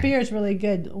 Hey, this here. beer is really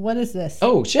good. What is this?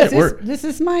 Oh shit, This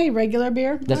is my regular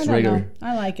beer? That's I don't regular. know.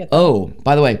 I like it. Oh,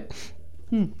 by the way,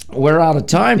 we're out of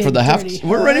time for Big the half. dirty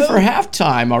We're ready hoe. for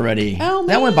halftime already. Oh,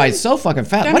 That went by man. so fucking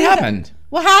fast. Don't What need to- happened?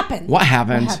 What happened? What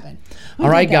happened? What happened? Who All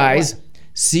right, did that? guys. What?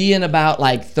 See you in about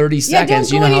like 30 Yeah, seconds.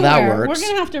 don't You know go how that anywhere. works. We're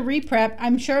gonna have to re-prep.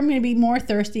 I'm sure I'm gonna be more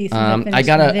thirsty. As soon as I I finish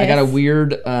got a this. weird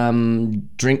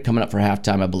drink coming up for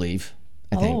halftime, I believe.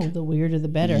 I think. Oh, the weirder the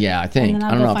better. Yeah, I think. And then I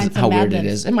I'll don't go know find how some weird Mad it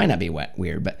Libs. is. It might not be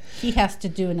weird, but He has to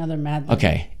do another Mad Lib.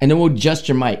 okay. And then we'll adjust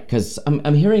your mic because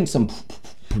I'm hearing some.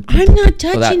 I'm not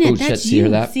touching that- it. oh, That's shit, see, you.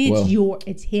 hear that? See, it's Whoa.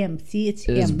 it's him. See, it's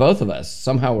him. It's both of us.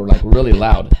 Somehow we're like really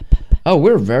loud. Oh,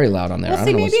 we're very loud on there. Well, I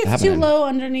see, don't know maybe what's it's happening. too low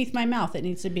underneath my mouth. It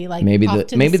needs to be like Maybe off the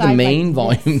to maybe the side main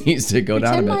like volume this. needs to go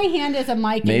down a Pretend my bit. hand is a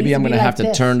mic. It Maybe needs I'm to be gonna have like to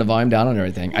this. turn the volume down on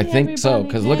everything. I Hey, think so everybody,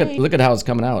 because hey. look at how it's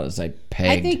coming out. It's like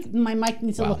pegged. I think my mic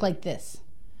needs to look like this.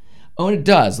 Oh, and it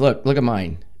does. Look at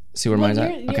mine. See where mine's at?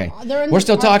 you're- Okay. they're in We're the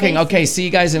still front talking. faces. Okay, see you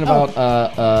guys in about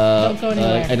Don't go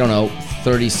anywhere. I don't know,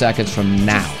 30 seconds from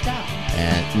now. Stop.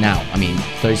 And now, I mean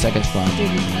 30 seconds from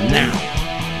now.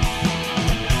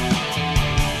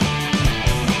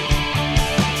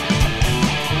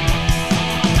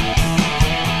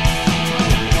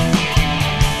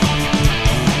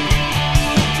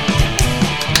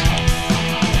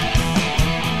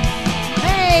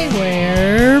 Hey,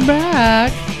 we're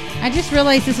back. I just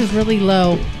realized this is really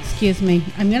low. Excuse me.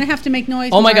 I'm gonna have to make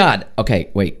noise. Oh my more. God.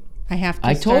 Okay, wait. I have to.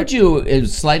 I start- told you it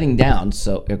was sliding down.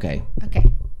 So okay. Okay.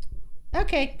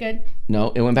 Okay. Good.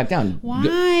 No, it went back down. Why?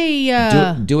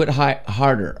 Do it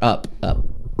harder. Up.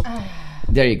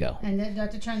 There you go. And then do I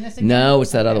have to turn this again? No,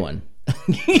 it's that other one.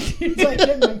 It's like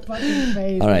in my fucking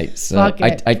face. All right, so Fuck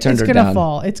it. I turned it's her gonna down.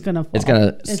 fall. It's gonna fall. It's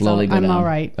gonna slowly go I'm down. all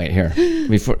right. Wait here,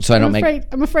 before so I don't I'm make. afraid.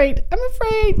 I'm afraid. I'm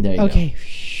afraid. There you go. Okay.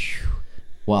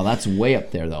 Wow, that's way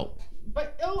up there though.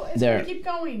 But it's There. gonna keep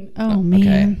going. Oh man.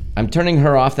 Okay, I'm turning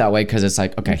her off that way because it's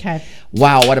like okay. Okay.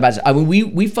 Wow, what about? I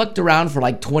mean, we fucked around for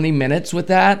like 20 minutes with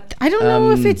that. I don't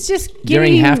know if it's just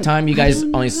during getting, halftime. You guys I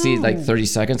don't only see like know. 30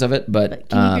 seconds of it, but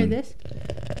Can you hear this?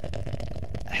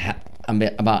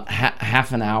 about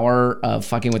half an hour of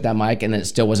fucking with that mic, and then it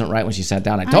still wasn't right when she sat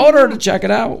down. I told her to check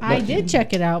it out. I but did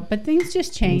check it out, but things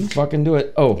just change. Fucking do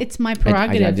it. Oh, It's my I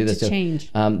prerogative gotta do this to too. change.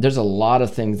 There's a lot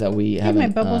of things that we Hey, haven't my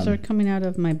bubbles are coming out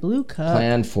of my blue cup.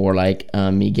 planned for, like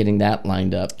me getting that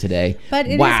lined up today. But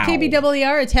it is wow.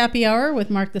 KBWR. It's Happy Hour with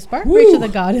Mark the Spark, Woo. Rachel the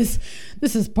Goddess.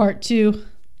 This is part 2.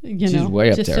 You She's know, way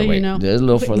up just there. so Wait, you know. there's a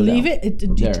little But further leave down. it.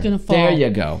 It's There. gonna fall. There you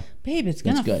go. Babe, it's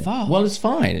gonna That's good. fall. Well, it's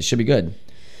fine. It should be good.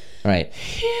 All right.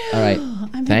 All right.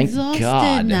 I'm Thank exhausted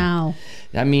God. now.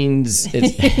 That means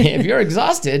it's, if you're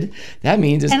exhausted, that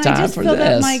means it's And time I just for filled up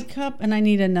this. my cup, and I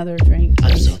need another drink.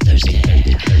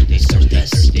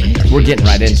 We're getting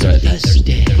right into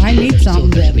it. I need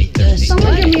something.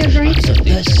 Someone give me a drink.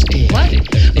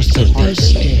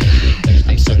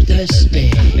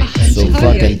 So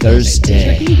fucking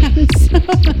thirsty.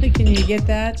 Can you get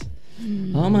that?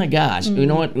 Oh my gosh! You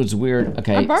know what was weird?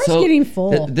 Okay, Our bar's so getting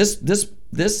full.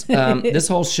 this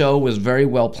whole show was very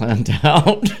well planned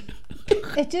out.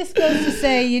 It just goes to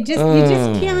say you just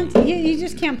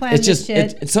can't plan It's this just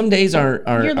shit. some days are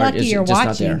You're lucky it's you're just not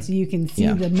watching, there. so you can see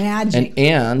Yeah. the magic.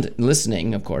 And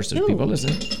listening, of course. There's people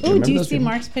listening. Ooh, Remember do you those see people?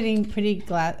 Mark's putting pretty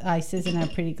ices in our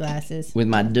pretty glasses? With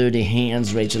my dirty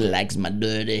hands, Rachel likes my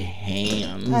dirty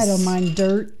hands. I don't mind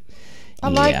dirt. I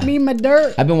like me my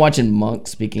dirt. I've been watching Monk.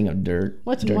 Speaking of dirt,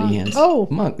 What's Dirty Monk? Hands. Oh.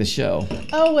 Monk, the show.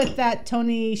 Oh, with that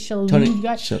Tony Shalhoub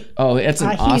guy. Oh, it's an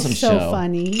awesome he's so show.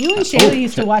 funny. You and Shayla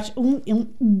used to watch.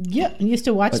 Used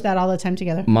to watch that all the time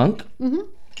together. Monk. Mm-hmm.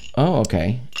 Oh,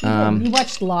 okay. You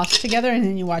watched Lost together, and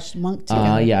then you watched Monk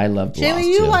together. Yeah, I loved Lost Shayla,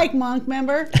 you too. like Monk,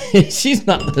 remember? She's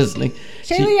not listening.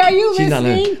 Shayla, are you she's not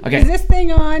listening? Okay. Is this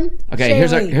thing on? Okay,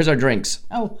 Shaylee. here's our drinks.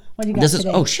 Oh, what do you got This today?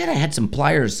 is. Oh shit! I had some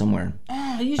pliers somewhere.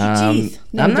 Oh, use your teeth.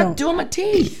 No, I'm not don't. doing my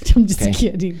teeth. I'm just Okay.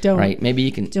 kidding. Don't. Right? Maybe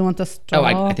you can. Do you want the straw?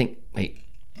 Oh, I think. Wait.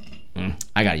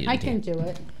 I got you. I can do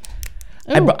it.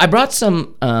 I brought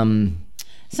some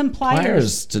Some pliers.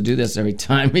 pliers to do this every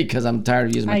time because I'm tired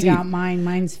of using my I teeth. got mine.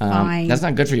 Mine's fine. That's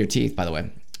not good for your teeth, by the way.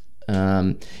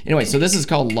 Anyway, so this is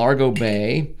called Largo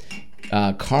Bay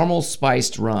caramel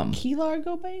spiced rum. Key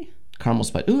Largo Bay? Caramel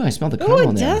spice. Ooh, I smell the Oh, caramel it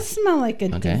in there. does smell like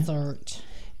a Okay. dessert.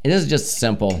 It is just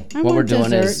simple. I what want we're doing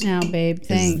dessert is now, babe.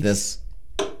 Thanks. this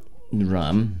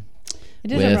rum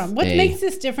It is with a rum. What a- makes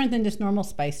this different than just normal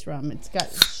spiced rum? It's got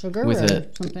sugar With or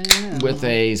a- something in it. with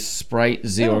a Sprite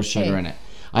Zero Okay. sugar in it.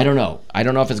 I don't know. I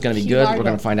don't know if it's going to be Key good. Largo. We're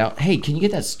going to find out. Hey, can you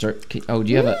get that stir? Oh,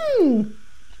 do you have a?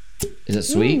 Is it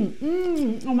sweet?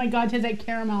 Oh my God, it has that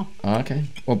caramel. Oh, okay.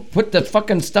 Well, put the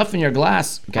fucking stuff in your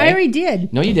glass. Okay. I already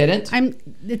did. No, you didn't.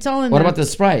 It's all in What there. about the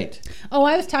Sprite? Oh,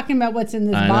 I was talking about what's in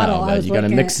this I bottle. know, I but was you got to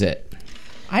looking mix at- it.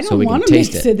 I so don't we can want to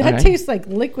taste mix it. it. That Okay. tastes like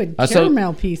liquid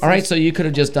caramel pieces. All right, so you could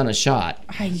have just done a shot.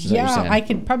 is what you're Yeah, saying. I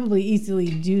could probably easily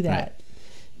do that.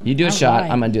 You do a All shot.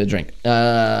 right. I'm gonna do a drink.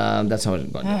 That's how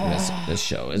it's going. This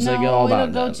show is No, like all about.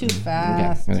 it'll go too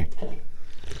fast. Okay.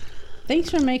 Thanks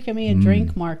for making me a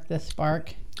drink, Mark the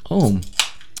Spark. Oh,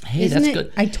 hey, Isn't that's it?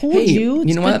 good. I told Hey, you it's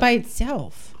you know good what? by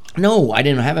itself. No, I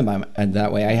didn't have it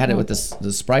that way. I had it with the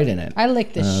Sprite in it. I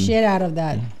licked the shit out of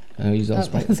that. I use all I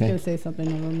Sprite. was Okay. gonna say something.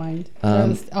 Never mind. That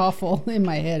was awful in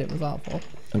my head. It was awful.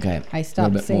 Okay. I A little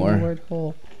stopped bit saying more. the word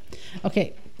 "hole."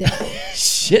 Okay.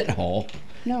 Shithole.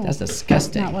 No, That's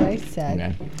disgusting. not what I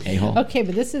said. Okay. A-hole. Okay,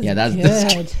 but this is Yeah, that's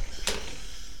good.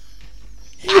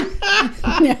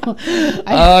 No,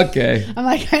 Okay. I'm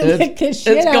like, I It's- licked the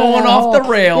shit it's out of going that off the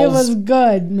hole. rails. It was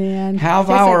good, man. Half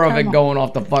Tastes hour like of it caramel. going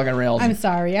off the fucking rails. I'm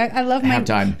sorry. I love my.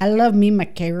 Halftime. I love me my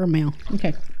caramel.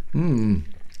 Okay.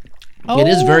 It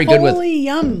is very good with- Holy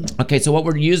yum. Okay, so what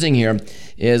we're using here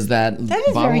is that. That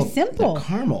is very bottle of- simple. the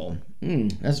caramel.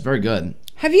 That's very good.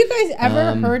 Have you guys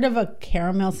ever heard of a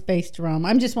caramel spiced rum?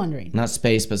 I'm just wondering. Not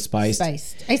space, but spiced.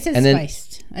 Spiced. I said And then-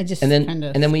 spiced. I just And then kind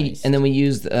of. we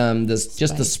used this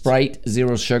just the Sprite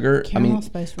Zero Sugar. Caramel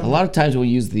spiced a rum. lot of times we'll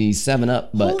use the 7-Up,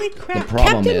 but Holy crap! the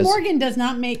problem Captain is Morgan does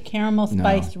not make caramel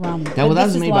spiced rum. that But was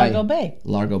this is made Largo by Bay.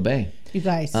 Largo Bay. You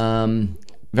guys,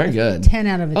 Very good. 10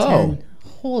 out of a 10. Oh.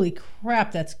 Holy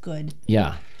crap, that's good.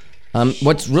 Yeah.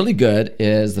 What's really good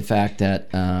is the fact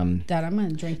that Dad, I'm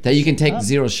gonna drink. that you can take up.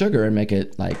 zero sugar and make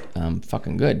it like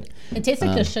fucking good. It tastes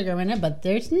like there's sugar in it, but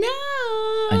there's not.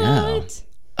 I know.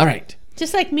 All right.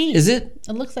 Just like me. Is it?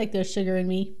 It looks like there's sugar in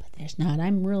me, but there's not.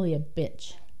 I'm really a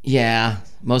bitch. Yeah.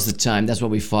 Most of the time, that's what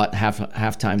we fought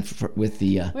halftime with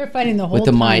the We're fighting the whole with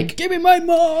the time. mic. Give me my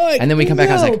mic. And then we come back.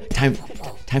 I was No. like,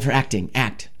 time for acting.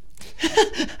 Act.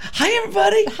 Hi,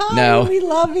 everybody. Hi, No. we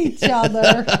love each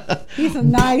other. He's a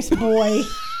nice boy.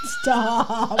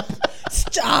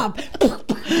 Stop.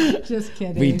 Just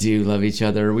kidding. We do love each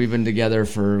other. We've been together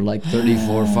for like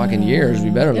 34 fucking years. We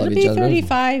better It'll love be each other.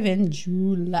 35 in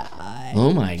July.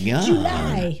 Oh my god.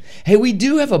 July. Hey, we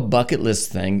do have a bucket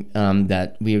list thing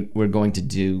that we're going to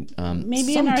do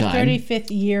Maybe sometime. in our 35th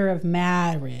year of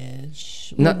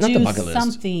marriage. Not we'll the do bucket list.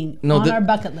 Something No, on the- our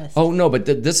bucket list. Oh no, but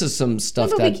this is some stuff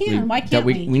No, but that we can. Why can't that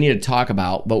we we? need to talk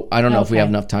about. But I don't know if we have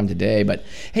Okay. enough time today. But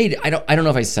hey, I don't know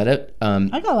if I said it.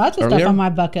 I got lots of earlier. stuff on my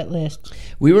bucket list.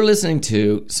 We were listening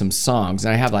to some songs,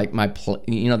 and I have like my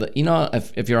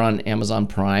if you're on Amazon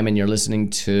Prime and you're listening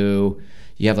to,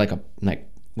 you have like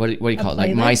what do you call it?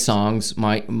 Like my playlist? songs,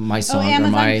 my Oh, songs, or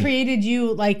Amazon my created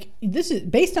you this is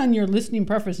based on your listening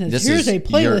preferences. This Here's is a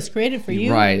playlist your- created for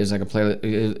you. Right, it's like a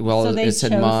playlist. Well, So they it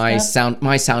said chose my stuff?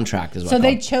 my soundtrack is what. So it's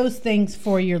they called. chose things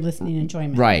for your listening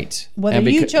enjoyment. Right. Whether And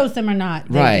you becau- chose them or not.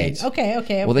 They Right. did.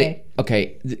 Okay.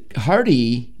 Well,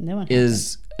 Hardy No one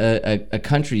is a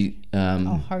country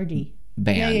Hardy.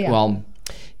 band. Yeah. Well,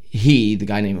 the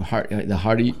guy named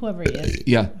Hardy. Whoever he is.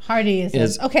 Yeah. Hardy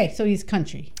Is- okay, so he's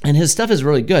country. And his stuff is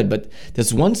really good, but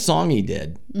this one song he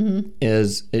did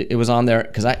is it was on there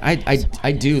because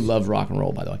I do love rock and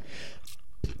roll, by the way,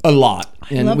 a lot,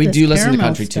 and love we this do listen to caramel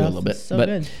country too a stuff. little bit. It's so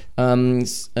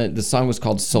but good. the song was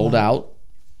called "Sold Out,"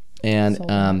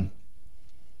 and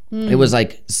it was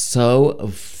like so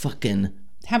fucking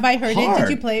Have I heard it? hard. Did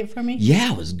you play it for me?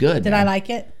 yeah, it was good. Did I like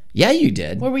it? Yeah, you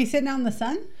did. Were we sitting out in the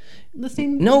sun?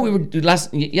 listening? No, we were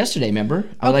yesterday. Remember?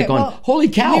 I was Okay, like going, well, holy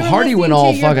cow! we were Hardy went listening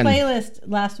all to your fucking. playlist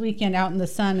last weekend out in the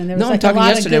sun, and there was No, I'm like talking a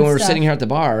lot yesterday of when good we were stuff. sitting here at the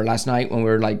bar last night when we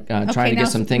were like trying to get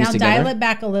some things now together. dial it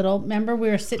back a little. Remember, we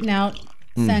were sitting out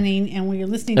sunning, and we were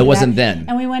listening. It to wasn't that, then.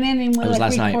 And we went in and we was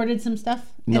last night. recorded some stuff,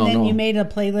 No, and then no. you made a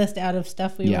playlist out of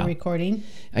stuff we were recording.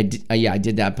 I did, I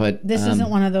did that, but This isn't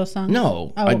one of those songs.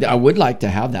 No, Oh, okay. I would like to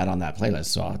have that on that playlist,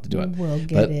 so I'll have to do it. We'll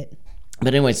get but, it.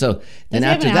 But anyway, so then Does it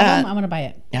have after an that, album? I'm gonna buy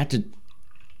it. after.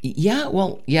 Yeah,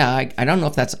 well, yeah, I don't know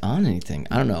if that's on anything.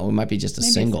 I don't know. It might be just a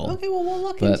single. Okay, well, we'll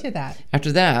look But into that.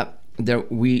 After that, the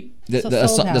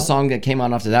Sold out. song that came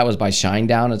on after that was by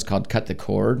Shinedown. It's called "Cut the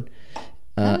Cord."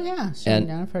 Oh yeah,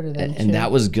 Shinedown. I've heard of them too. And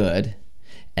that was good.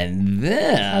 And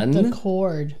then Cut the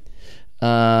Cord.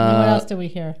 And what else did we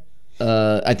hear?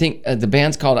 I think the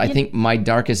band's called My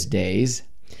Darkest Days,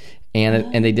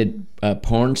 and they did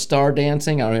Porn Star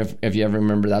Dancing. I don't know if you ever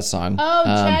remember that song. Oh,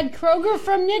 Chad Kroger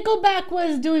from Nickelback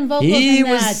was doing vocals in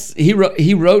that. He wrote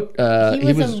He wrote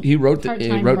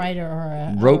part-time writer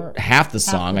or wrote half the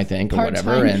song, I think, or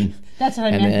whatever, part-time. and That's what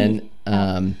I meant.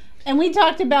 then And we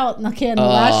talked about, in the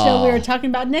last show, we were talking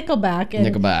about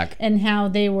Nickelback. And how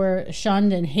they were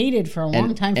shunned and hated for a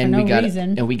long time for no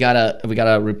reason. And we got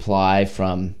a reply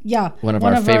from one of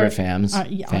our favorite fans. Our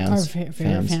favorite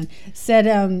fan said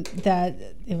that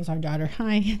it was our daughter.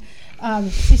 Hi.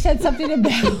 She said something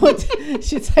about,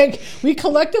 she's like, we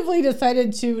collectively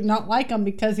decided to not like him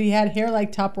because he had hair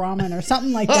like Top Ramen or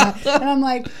something like that. And I'm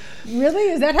like, really?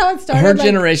 Is that how it started? Her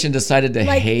generation decided to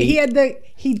hate.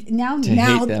 Now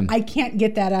them. I can't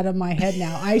get that out of my head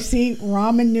now. I see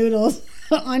ramen noodles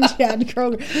on Chad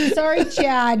Kroger. Sorry,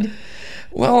 Chad.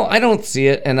 Well, I don't see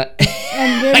it, and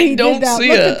then he did that. Look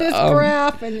at this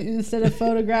graph, and instead of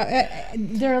photograph,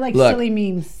 they're like silly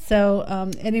memes. So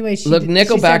anyway,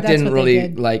 Nickelback didn't really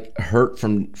like hurt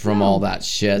from all that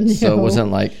shit, so it wasn't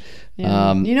like.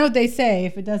 Yeah. You know what they say?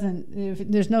 If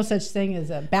there's no such thing as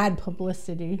a bad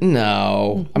publicity.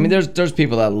 No, I mean there's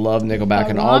people that love Nickelback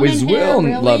and always will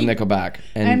love Nickelback.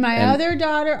 And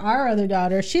our other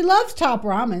daughter, she loves Top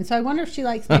Ramen. So I wonder if she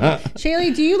likes.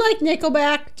 Shaylee, do you like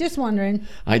Nickelback? Just wondering.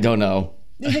 I don't know.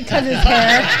 Is it because his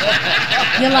hair?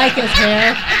 You like his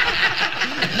hair?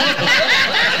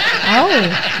 Oh,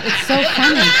 it's so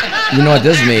funny. You know what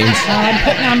this means? I'm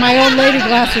putting on my old lady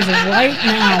glasses right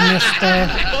now, mister.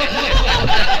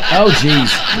 Oh, jeez.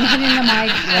 I'm hitting the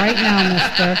mic right now,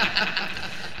 mister.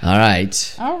 All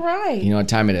right. All right. You know what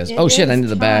time it is. Oh, shit, I need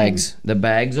the bags. The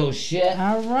bags, oh, shit.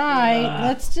 All right.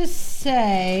 Let's just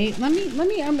say, let me,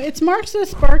 it's Mark's the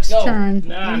Sparks' turn.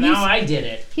 Now I did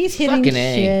it. He's hitting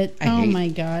shit. My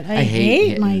God. I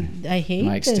hate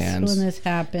mic this stands. when this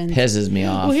happens. Pisses me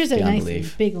off. Oh, here's a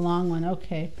nice big long one.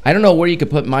 Okay. I don't know where you could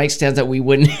put mic stands that we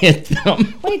wouldn't hit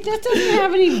them. Wait, that doesn't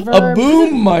have any verbs. A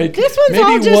boom mic. This one's Maybe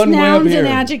all just one nouns and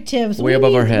adjectives. Way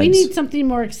above our heads. We need something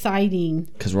more exciting.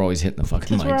 Because we're always hitting the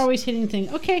fucking mics. We're always hitting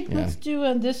things. Okay, let's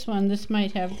do this one. This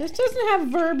doesn't have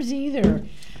verbs either.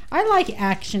 I like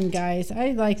action, guys.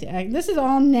 I like to act. This is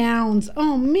all nouns.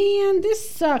 Oh man, this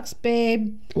sucks,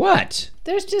 babe. What?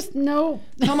 There's just no.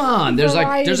 Come on, there's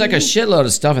like a shitload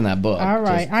of stuff in that book. All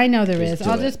right, I know there is.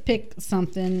 I'll just pick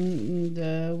something and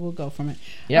we'll go from it.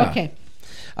 Yeah. Okay.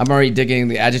 I'm already digging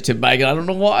the adjective bag. I don't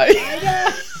know why.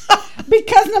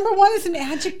 Because number one is an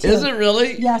adjective. Is it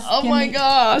really? Yes. Oh my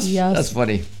gosh. Yes. That's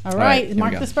funny. All right,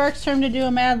 Mark the Sparks' turn to do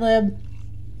a Mad Lib.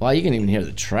 Well, you can even hear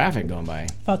the traffic going by.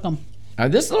 Fuck them.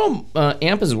 This little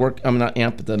amp is not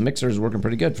amp, but the mixer is working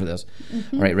pretty good for this.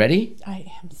 Mm-hmm. All right, ready?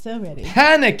 I am so ready.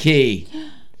 Panicky.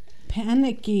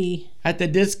 Panicky. At the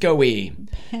disco-y.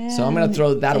 So I'm going to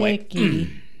throw that away.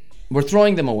 We're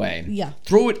throwing them away. Yeah.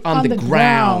 Throw it on the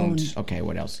ground. Okay,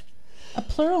 what else? A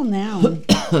plural noun.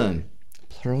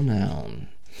 Plural noun.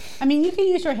 I mean, you can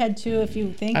use your head too if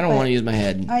you think. I don't want to use my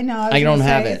head. I know. I don't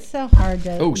have it. It's so hard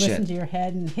to listen to your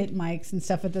head and hit mics and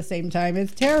stuff at the same time.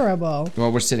 It's terrible.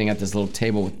 Well, we're sitting at this little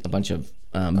table with a bunch of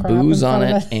booze on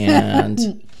it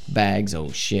and bags. Oh,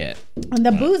 shit. And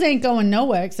the booze ain't going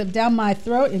nowhere except down my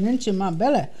throat and into my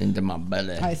belly. Into my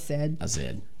belly. I said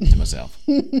to myself.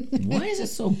 Why is it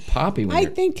so poppy? I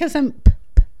think because I'm...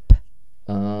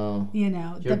 you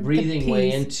know. You're breathing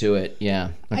way into it.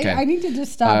 Yeah. Okay. I need to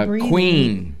just stop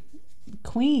breathing.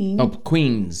 Queen. Oh,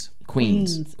 queens.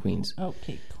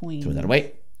 Okay, queen. Throw that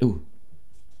away. Ooh.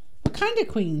 What kind of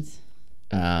queens?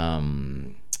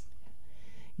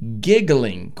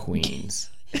 Giggling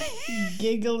queens.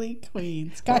 Giggly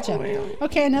queens. Gotcha.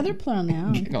 Okay, another plural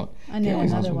noun. I know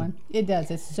another one. It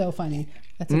does. It's so funny.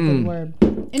 That's a good word.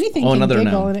 Anything can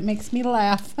giggle, and it makes me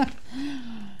laugh.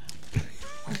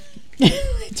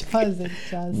 It does. It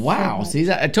does. Wow. So See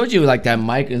that? I told you like that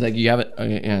mic is like you have it.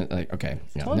 Like okay.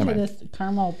 Yeah, told never you mind. this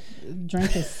caramel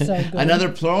drink is so good. Another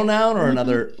plural noun or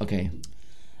another? Okay.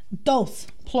 Dos,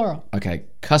 plural. Okay.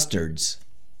 Custards.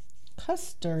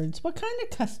 Custards. What kind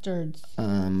of custards?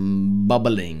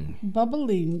 Bubbling.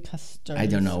 Bubbling custards. I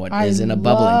don't know what is in a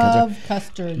bubbling custard.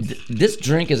 custard. Custards. This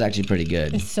drink is actually pretty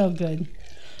good. It's so good.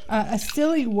 A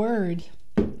silly word.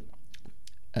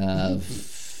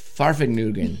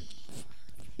 Farfignugan.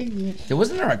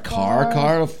 Wasn't there a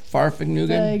car of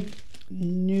Farfignugan? Like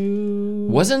new.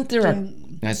 Wasn't there a?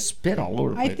 I spit all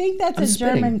over. I think that's a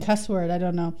German cuss word. I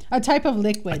don't know. A type of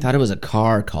liquid. I thought it was a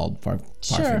car called Sure,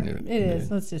 Farfignugan. it is.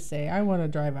 Let's just say I want to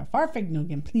drive a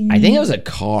Farfignugan, please. I think it was a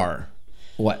car.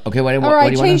 What? Okay. What? All what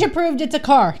right, do you change want? approved. It's a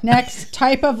car. Next,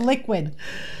 type of liquid.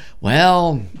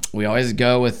 Well, we always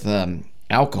go with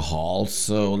alcohol,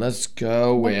 so let's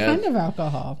go What with kind of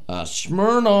alcohol?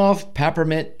 Smirnoff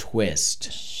Peppermint Twist.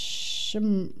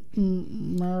 No.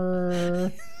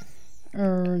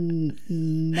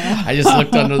 I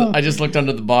just looked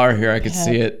under the bar here. I could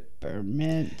see it.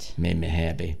 Peppermint. Made me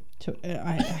happy.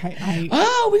 I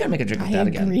Oh, we gotta make a drink of that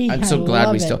agree. again. I'm so I glad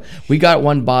love we it. still we got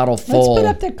one bottle full. Let's put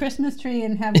up the Christmas tree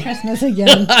and have Christmas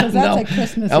again because that's a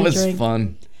Christmas that was drink.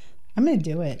 fun. I'm gonna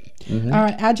do it. All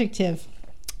right, adjective.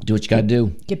 Do what you gotta do.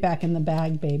 Get back in the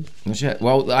bag, babe.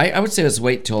 Well, I would say let's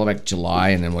wait till like July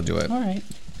and then we'll do it. All right.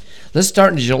 Let's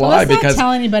start in July Let's because not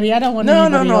tell anybody. I don't want no.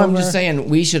 anybody I'm over. just saying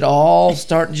we should all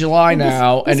start in July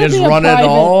now and this'll just be a run it private-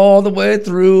 all the way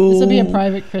through. This will be a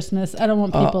private Christmas. I don't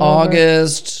want people over.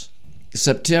 August,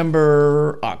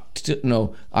 September,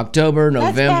 October,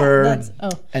 November,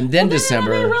 and then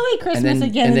December, Then really Christmas and then,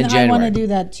 again, and then I January. want to do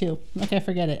that too. Okay,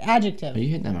 forget it. Adjective. Are you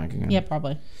hitting that mic again? Yeah,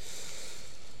 probably.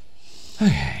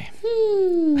 Okay.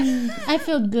 I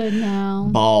feel good now.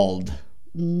 Bald.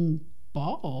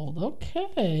 Bald.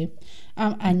 Okay.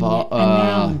 A Ba-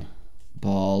 noun.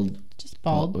 Bald. Just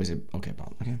bald. Was it okay?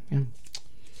 Bald. Okay. Yeah.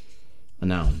 A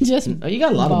noun. Just Oh, you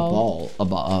got a lot bald.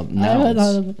 of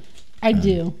nouns. I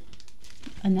do.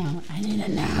 A noun. I need a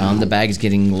noun. The bag's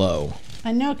getting low.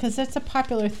 I know, because that's a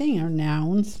popular thing, are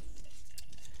nouns.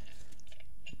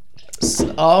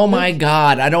 Oh my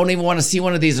God! I don't even want to see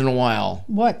one of these in a while.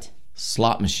 What?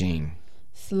 Slot machine.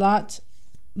 Slot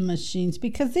machines,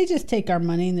 because they just take our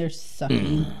money and they're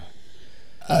sucking.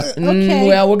 Okay.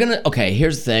 Well, we're gonna. Okay,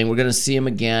 here's the thing. We're gonna see him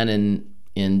again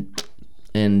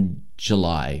in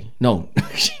July. No,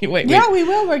 wait. Yeah, we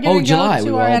will. We're going to July. go we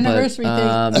to will, our but, anniversary thing.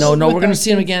 No, with we're gonna our see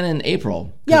him kids. again in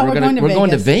April. Yeah, we're going to going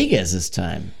to Vegas. Vegas this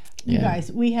time. You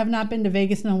guys, we have not been to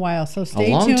Vegas in a while, so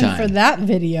stay long tuned time. for that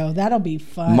video. That'll be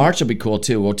fun. March will be cool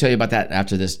too. We'll tell you about that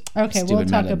after this. Okay, we'll stupid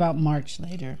talk meta. about March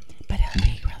later. But it'll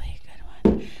be really a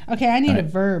good one. Okay, I need a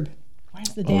verb. Where's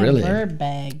the damn really? verb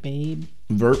bag, babe?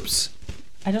 Verbs.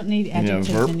 I don't need adjectives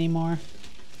verb? anymore.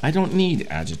 I don't need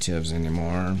adjectives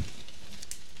anymore.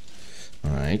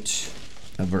 All right,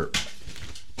 a verb.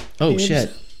 Oh Bibs.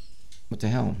 shit! What the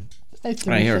hell? I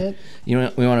threw Right here. shit. You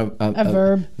know, we want A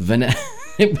verb.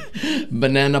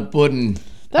 Banana pudding.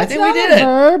 That's I think not we did a it.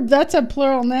 verb. That's a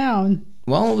plural noun.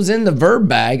 Well, it was in the verb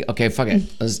bag. Okay, fuck it.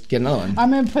 Let's get another one.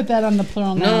 I'm going to put that on the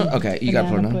plural noun. No, okay, you got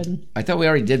Banana plural. pudding. I thought we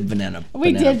already did banana.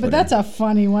 We did, but that's a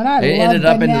funny one. I It love ended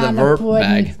up into the banana verb pudding.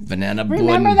 bag. Banana pudding.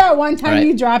 Remember that one time Right.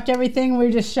 you dropped everything? We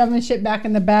were just shoving shit back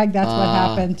in the bag. That's what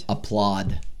happened.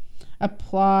 Applaud.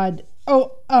 Applaud.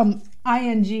 Oh,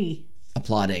 ing.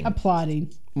 Applauding.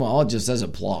 Applauding. Well, it just says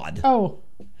applaud. Oh,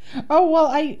 well,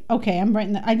 I'm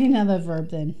writing that. I need another verb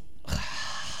then.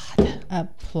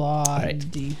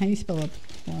 Applauding. How do you spell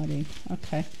applauding?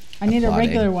 Okay. I need a Applauding.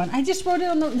 regular one. I just wrote it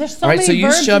on the. There's so All right, many so you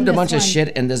verbs in shoved a this bunch of one. shit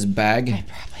in this bag. I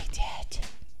probably did.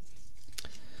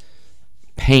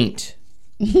 Paint.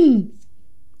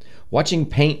 Watching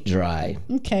paint dry.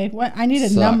 Okay. What? I need a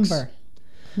Sucks. number.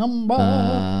 Number.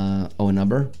 A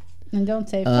number? And don't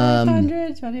say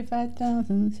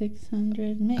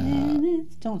 525,600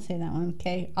 minutes. Don't say that one,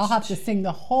 okay? I'll have to sing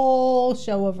the whole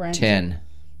show over and 10.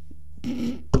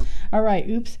 All right,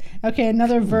 oops. Okay,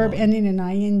 another verb ending in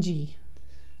ing.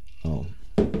 Oh.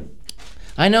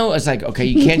 I know, it's like, okay,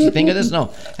 you can't think of this?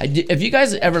 No. If you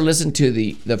guys ever listened to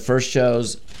the first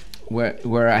shows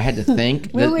where I had to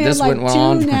think, We only this had like went two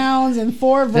on. nouns and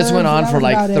four verbs. This went on and that for was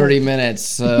like about it. 30 minutes,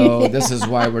 so this is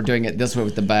why we're doing it this way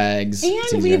with the bags.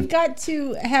 It's And easier. we've got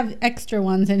to have extra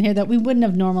ones in here that we wouldn't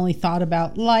have normally thought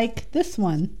about, like this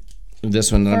one.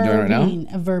 This one that I'm doing right now?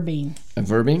 A verbing. A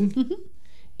verbing? Mm-hmm.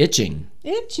 Itching.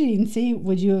 Itching. See,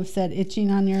 would you have said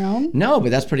itching on your own? No,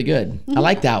 but that's pretty good. Mm-hmm. I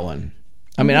like that one.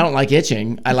 I mean, I don't like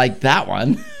itching. I like that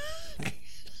one.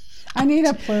 I need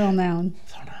a plural noun.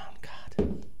 Oh,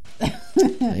 God.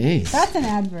 Jeez. That's an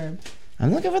adverb.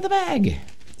 I'm looking for the bag.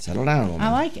 Settle down, woman.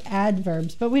 I like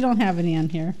adverbs, but we don't have any on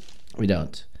here. We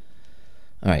don't.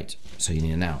 All right. So you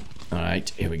need a noun. All right.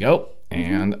 Here we go.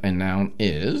 And a noun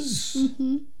is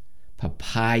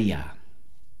papaya.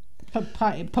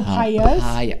 Papayas?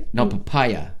 Papaya. No,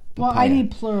 papaya. Well, I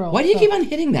need plural. Why do you so- keep on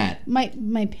hitting that? My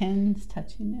pen's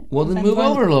touching it. Well, then I'm move going-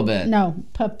 over a little bit. No.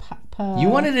 You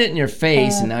wanted it in your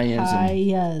face, and now you're in some...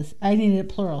 Papayas. I needed it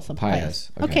plural, so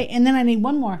papayas. Papayas, okay. Okay, and then I need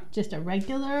one more. Just a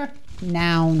regular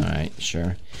noun. All right,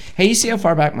 sure. Hey, you see how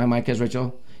far back my mic is,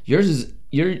 Rachel? Yours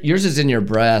is in your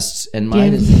breasts, and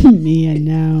mine is... Give me a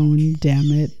noun, damn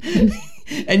it.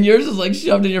 And yours is like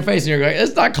shoved in your face, and you're going,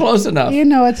 it's not close enough. You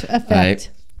know it's effect. Right.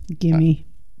 Gimme.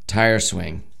 Tire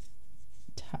swing.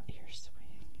 Tire swing.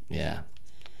 Yeah.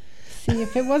 See,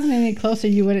 if it wasn't any closer,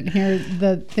 you wouldn't hear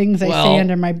the things I say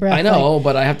under my breath. I know, like,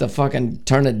 but I have to fucking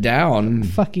turn it down.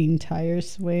 fucking tire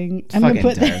swing. Fucking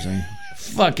tire swing.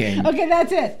 Fucking. Okay,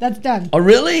 that's it. That's done. Oh,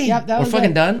 really? Yep, that We're was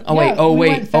fucking it. done? Oh, Yeah, wait. Oh, we wait.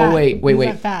 went Oh, fast. wait. We Wait.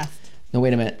 went fast. No,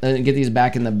 wait a minute. Get these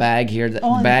back in the bag here. The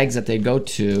bags that they go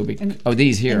to.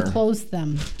 These here. And close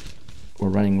them. We're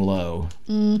running low.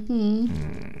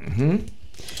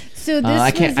 So this I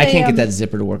can't get that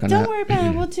zipper to work on Don't that. worry about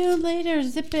it. We'll do it later.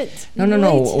 Zip it. No.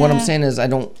 later. What I'm saying is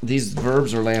these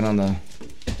verbs are laying on the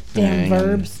Damn thing.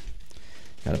 verbs.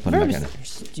 Gotta put them Verbs back are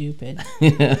stupid.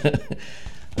 in it.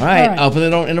 All right. All right. Hopefully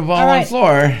they don't end up all All on right. the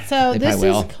floor. So They this probably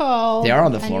will. is called... They are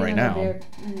on the I floor need right another now. beer.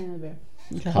 I need another beer.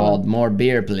 Okay, hold Called on. more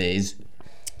beer, please.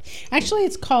 Actually,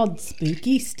 it's called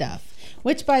Spooky Stuff.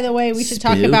 Which, by the way, we should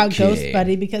talk about Spooky. Ghost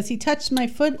Buddy because he touched my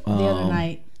foot the other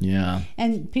night. Yeah.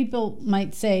 And people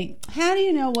might say, how do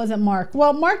you know it wasn't Mark?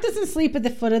 Well, Mark doesn't sleep at the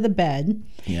foot of the bed.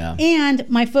 Yeah. And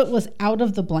my foot was out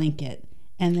of the blanket.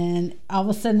 And then all of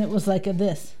a sudden it was like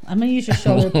this. I'm going to use your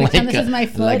shoulder. Pretend this is my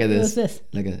foot. Like it was this.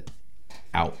 Like a.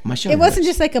 Ow. My shoulder. It wasn't hurts.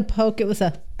 just like a poke. It was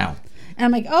a... Ow. And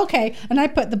I'm like, okay. And I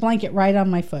put the blanket right on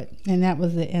my foot. And that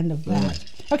was the end of that.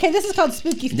 Okay, this is called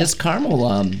Spooky Stuff. This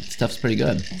caramel stuff's pretty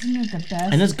good. Isn't it the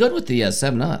best? And it's good with the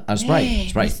 7-Up. Sprite. Hey,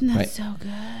 Sprite. Isn't that Right. so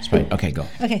good? Sprite. Okay, go.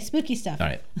 Okay, Spooky Stuff. All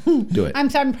right. Do it. I'm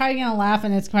sorry, I'm probably going to laugh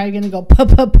and it's probably going to go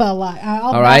pa-pa-pa a lot. I'll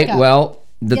All right. back up. Well,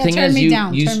 the thing turn is me you...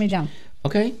 down. you Turn me down.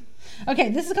 Okay. Okay,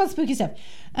 this is called Spooky Stuff.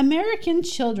 American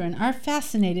children are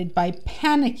fascinated by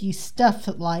panicky stuff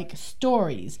like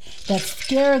stories that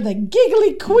scare the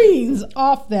giggly queens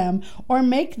off them or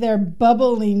make their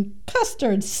bubbling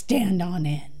custard stand on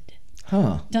end.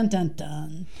 Huh. Dun dun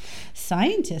dun.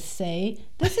 Scientists say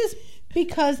this is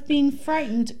because being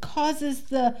frightened causes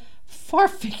the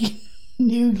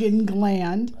Farfignugan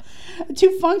gland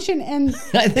to function and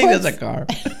I think that's a car.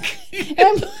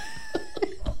 and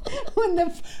when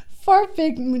the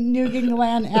Farfignugan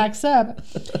gland acts up,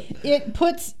 it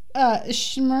puts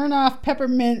Smirnoff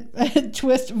peppermint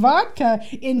twist vodka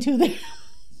into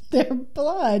their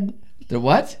blood. The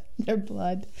what? Their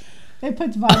blood. It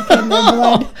puts vodka in their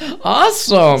blood.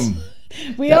 Awesome.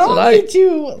 We That's all what I- need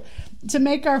to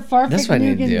make our That's what I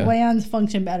need to do. Farfignugan glands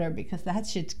function better because that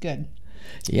shit's good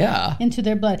Yeah. into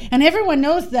their blood, and everyone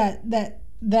knows that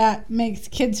makes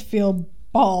kids feel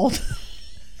bald.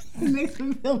 It makes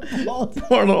them feel bald.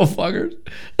 Poor little fuckers.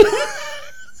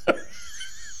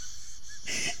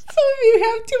 So if you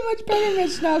have too much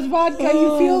peppermint schnapps vodka,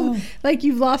 you feel like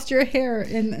you've lost your hair.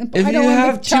 And If I you don't want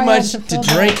have the too child much to feel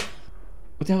drink... bad.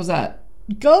 What the hell was that?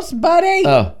 Ghost Buddy.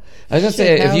 Oh. I was going to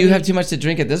say, if you Howdy. have too much to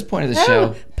drink at this point of the Oh,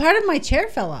 show... part of my chair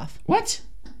fell off. What?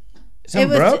 Something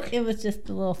It was broke? it was just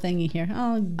a little thingy here.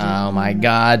 Oh, Oh my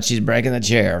God, she's breaking the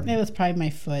chair. it was probably my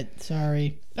foot.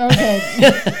 Sorry. Okay.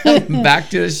 Back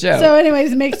to the show. So,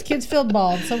 anyways, it makes kids feel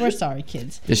bald. So we're sorry,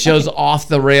 kids. The show's off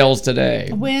the rails today.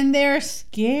 When they're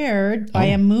scared by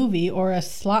a movie or a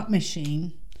slot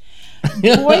machine,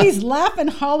 boys laugh and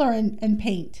holler and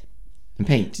paint. And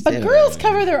paint. But girls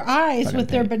cover their eyes Fucking with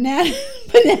their paint.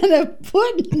 banana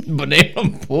pudding,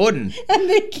 Banana pudding. and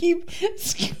they keep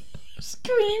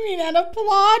screaming and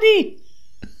applauding.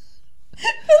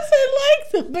 Because they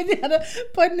like the banana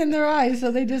pudding in their eyes,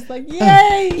 so they just like,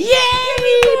 yay!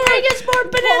 Yay! Bring us more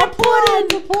banana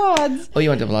pudding! Applauds. Oh, you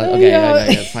want to blood? Okay, Yeah.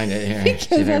 I gotta find it here. See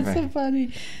Because if I can that's so find-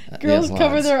 funny. Girls the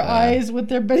cover applause. their eyes with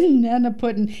their banana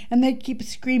pudding, and they keep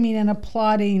screaming and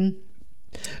applauding.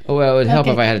 Oh, well, it would help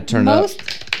Okay, if I had to turn most,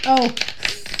 it Oh.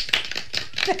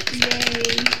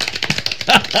 Yay.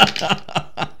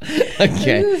 up.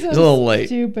 Okay, This is it's a little late.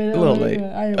 Stupid. A little Oh my late.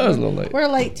 God. That was a little late. We're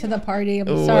late to the party. I'm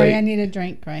Oh, sorry. wait. I need a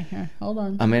drink right here. Hold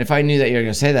on. I mean, if I knew that you were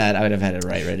going to say that, I would have had it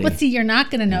right ready. But see, you're not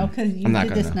going to know because you I'm not did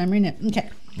gonna this know. number in it. Okay.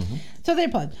 So they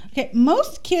applaud. Okay.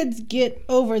 Most kids get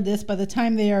over this by the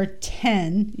time they are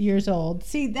 10 years old.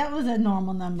 See, that was a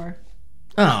normal number.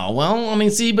 Oh well, I mean,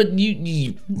 see, but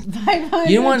you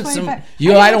want some.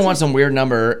 525. I don't want some weird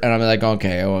number, and I'm like,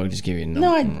 okay, I'll just give you a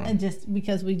number. No, I just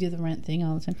because we do the rent thing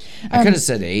all the time. I could have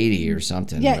said 80 or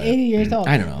something. Yeah, but 80 years old.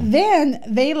 I don't know. Then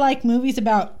they like movies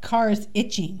about cars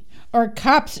itching or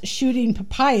cops shooting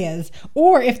papayas,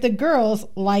 or if the girls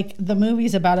like the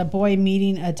movies about a boy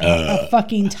meeting a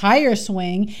fucking tire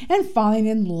swing and falling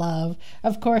in love.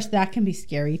 Of course, that can be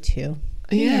scary too.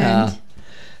 Yeah.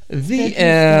 The Spooky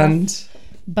end.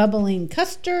 Bubbling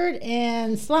custard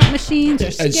and slot machines are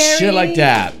scary. And shit like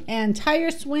that. And tire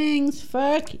swings,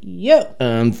 fuck you.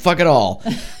 Fuck it all.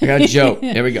 I got a joke.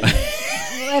 Here we go.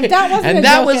 If that wasn't And a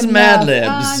that joke was enough, Mad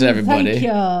Libs, everybody. Thank you.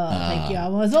 Thank you. I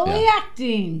was only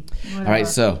acting. All right,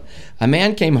 so a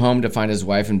man came home to find his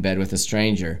wife in bed with a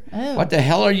stranger. Oh. What the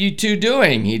hell are you two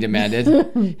doing? He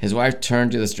demanded. His wife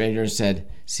turned to the stranger and said,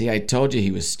 "See, I told you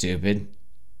he was stupid."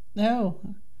 No.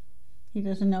 He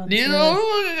doesn't know. You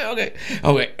know, okay.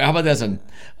 How about this one?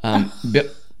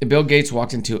 Bill Gates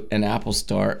walked into an Apple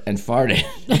store and farted,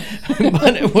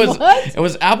 but it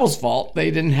was Apple's fault. They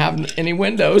didn't have any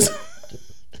windows.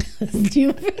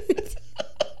 Stupid.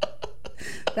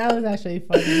 That was actually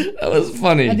funny. That was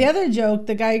funny. And the other joke,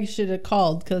 the guy should have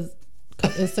called because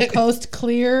is the coast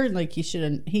clear? Like he should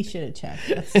have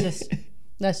checked.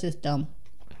 That's just dumb.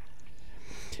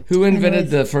 Who invented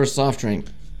the first soft drink?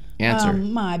 Answer.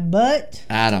 My butt.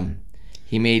 Adam.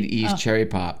 He made Eve's cherry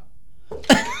pop.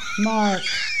 Mark.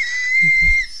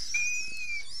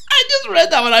 I just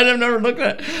read that one. I've never looked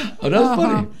at it. Oh, that was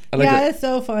funny. I like Yeah, it. it's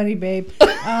so funny, babe.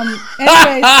 Anyways,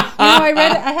 I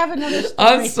read it. I have another story.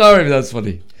 I'm sorry, but that's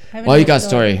funny. have Well, you another got a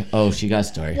story. Oh, she got a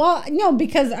story. Well, no,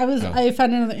 because I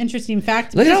found another interesting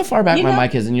fact. Look at how far back You my know-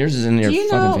 mic is, and yours is in your Do you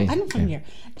fucking know? face. I don't from here.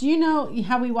 Do you know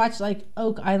how we watch like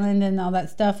Oak Island and all that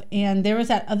stuff? And there was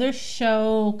that other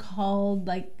show called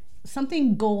like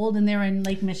something Gold, and they're in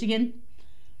Lake Michigan.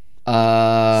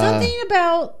 Something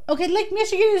about Lake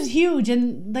Michigan is huge,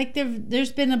 and like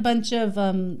there's been a bunch of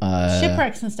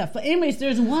shipwrecks and stuff. But anyways,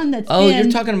 there's one that's you're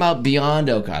talking about Beyond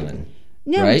Oak Island.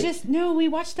 no, right? we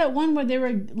watched that one where they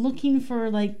were looking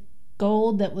for like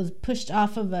gold that was pushed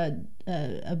off of a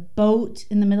boat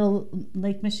in the middle of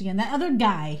Lake Michigan. That other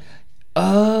guy.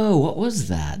 Oh, what was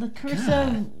that? The Curse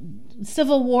of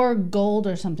Civil War Gold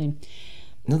or something.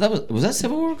 No, was that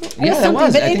Civil War? It Yeah, that something,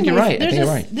 was. but I think you're right.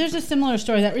 anyways, There's a similar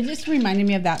story that just reminded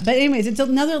me of that. But anyways, it's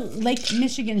another Lake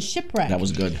Michigan shipwreck. That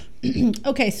was good.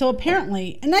 Okay, so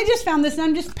apparently, and I just found this, and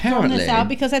I'm just throwing this out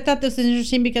because I thought this was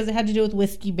interesting because it had to do with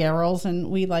whiskey barrels, and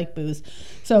we like booze.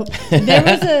 So there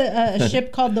was a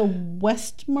ship called the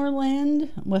Westmoreland.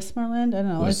 I don't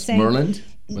know. Westmoreland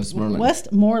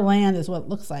Westmoreland is what it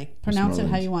looks like. Pronounce it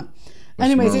how you want.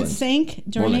 Anyways, it sank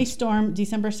during a storm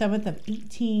December 7th of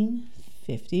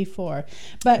 1854.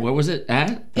 But where was it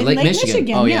at? in Lake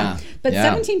Michigan. Oh, yeah. But yeah.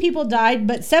 17 people died,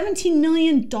 but $17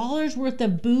 million worth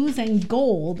of booze and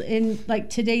gold in like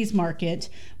today's market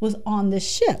was on the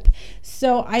ship.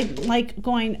 So I like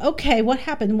going, okay, what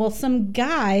happened? Well, some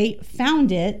guy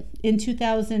found it in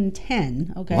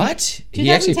 2010. Okay. What? He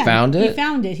actually found it? He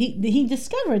found it. He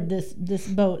discovered this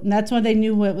boat, and that's why they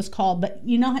knew what it was called. But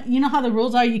you know how the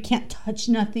rules are. You can't touch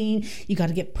nothing. You got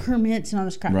to get permits and all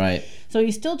this crap. Right. So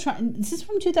he's still trying. This is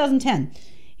from 2010.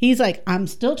 He's like, I'm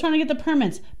still trying to get the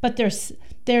permits, but there's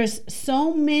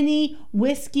so many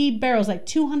whiskey barrels, like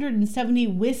 270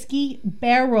 whiskey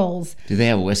barrels. Do they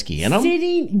have whiskey in them?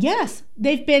 Sitting, yes,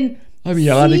 they've been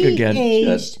yawning again.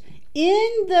 aged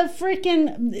in the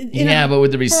freaking. Yeah, but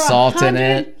would there be salt in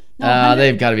it?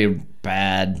 They've got to be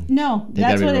bad. No, They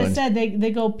that's gotta be what it ruined. said.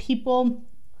 They go people.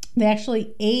 They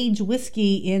actually age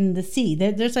whiskey in the sea.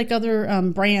 There's like other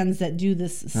brands that do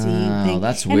this sea thing. Oh,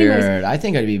 that's Anyways, weird. I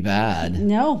think it'd be bad.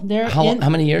 No, they're How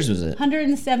many years was it?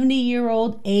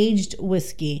 170-year-old aged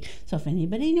whiskey. So if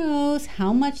anybody knows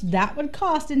how much that would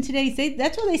cost in today's day,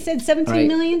 that's what they said, $17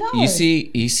 million.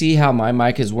 You see how my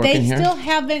mic is working They here? still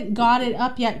haven't got it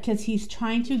up yet because he's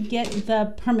trying to get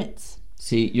the permits.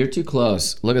 See, you're too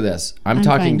close. Look at this. I'm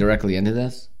talking fine. directly into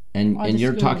this, and I'll just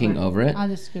you're scoot talking over it. I'll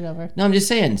just scoot over. No, I'm just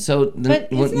saying. So But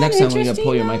isn't next that time we're gonna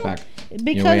pull your interesting, mic back. though?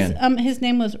 Because his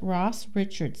name was Ross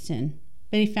Richardson,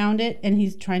 but he found it and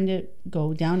he's trying to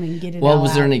go down and get it. Well, all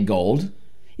was there out. any gold?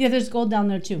 Yeah, there's gold down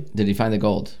there too. Did he find the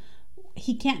gold?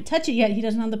 He can't touch it yet. He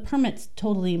doesn't have the permits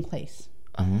totally in place.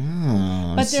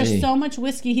 Oh, But there's so much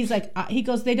whiskey. He's like, he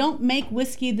goes, they don't make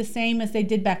whiskey the same as they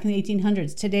did back in the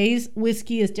 1800s. Today's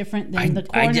whiskey is different than the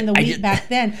corn and the wheat back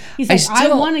then. He's like,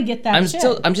 I want to get that.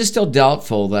 I'm just still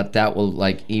doubtful that will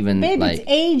like even Babe, like.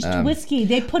 it's aged whiskey.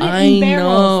 They put it I in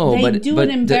barrels. know, They do it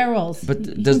in barrels. But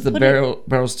You does can the put it-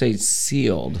 barrel stay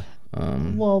sealed?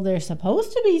 Well, they're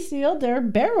supposed to be sealed. They're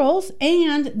barrels.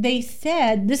 And they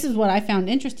said, this is what I found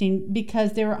interesting,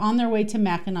 because they were on their way to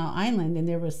Mackinac Island and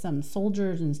there was some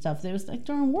soldiers and stuff. It was like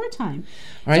during wartime.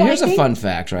 All right, So here's I a think- fun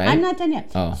fact, right? I'm not done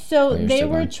yet. Oh, so you're they still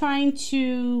were going. trying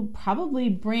to probably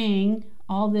bring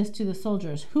all this to the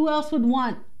soldiers. Who else would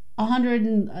want 100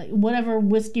 and whatever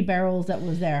whiskey barrels that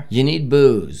was there? You need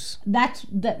booze. That's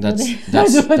That's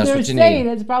what what they're you saying.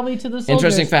 need. It's probably to the soldiers.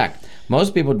 Interesting fact.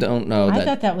 Most people don't know I that,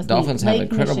 thought that was dolphins neat. have Lake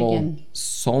incredible Michigan.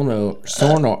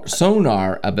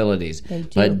 sonar abilities. They do.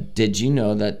 But did you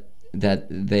know that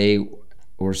they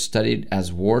were studied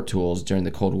as war tools during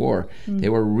the Cold War? Hmm.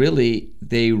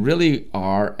 They really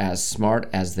are as smart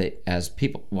as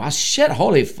people. Wow, shit!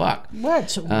 Holy fuck!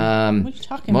 What? What are you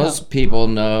talking Most about? people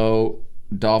know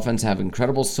dolphins have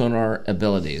incredible sonar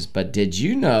abilities, but did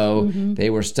you know they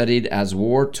were studied as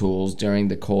war tools during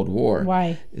the Cold War?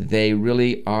 Why? They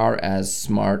really are as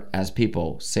smart as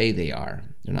people say they are.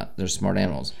 They're not. They're smart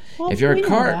animals. Well, If you're we know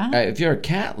that. if you're a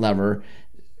cat lover,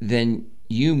 then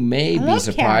you may be love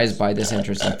surprised cats. by this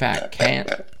interesting fact.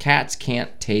 Cats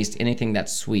can't taste anything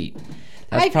that's sweet.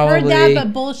 That's I've heard that,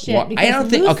 but bullshit, I because don't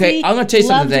think. Okay, Lucy I'm gonna tell you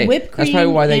something loves today. whipped That's probably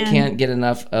cream why they and- can't get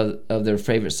enough of their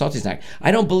favorite salty snack.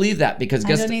 I don't believe that, because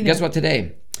don't either. guess what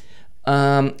today?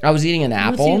 I was eating an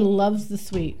apple. Lucy loves the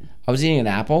sweet. I was eating an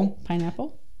apple.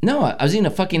 Pineapple? No, I was eating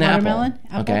a fucking Watermelon?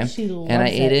 apple. Apple? Okay. She And I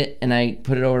loves ate it. it and I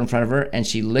put it over in front of her and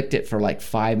she licked it for like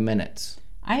 5 minutes.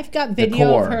 I've got video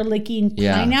core. of her licking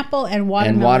Yeah. pineapple and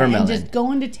watermelon. watermelon. And just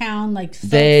going to town like so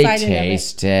They excited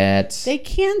taste it. They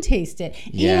can taste it.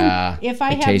 Yeah, And if I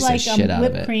they have taste the like shit out of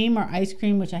whipped it. cream or ice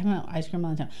cream, which I haven't had ice cream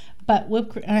all the time, but whipped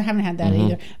cream, I haven't had that Mm-hmm.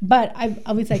 either. But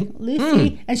I'll be like,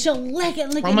 Lucy, and she'll lick it,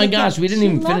 lick it. Oh my lick gosh, it. we didn't She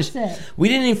even loves finish. it. We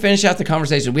didn't even finish out the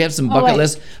conversation. We have some bucket wait.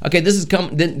 lists. Okay, this is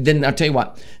coming. Then I'll tell you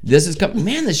what. This is coming.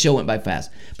 Man, this show went by fast.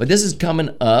 But this is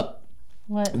coming up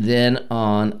What? then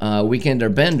on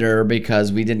Weekender Bender,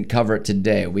 because we didn't cover it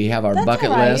today. We have our That's bucket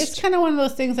all right. list. It's kind of one of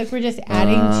those things like we're just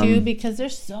adding to, because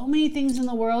there's so many things in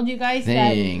the world, you guys,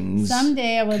 Things. that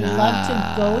someday I would love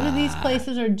to go to these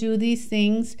places or do these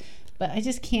things, but I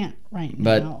just can't right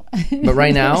But now. but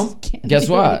right I now, just can't guess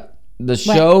do what? The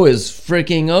show is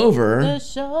freaking over. The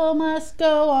show must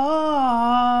go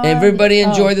on. Everybody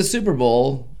enjoy Oh. the Super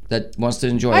Bowl that wants to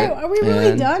enjoy it. Are we really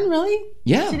And done? Really?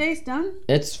 Yeah. Today's done?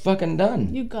 It's fucking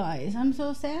done. You guys, I'm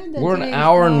so sad that We're an today's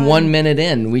hour and gone. 1 minute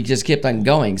in. We just kept on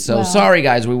going. So Well. sorry,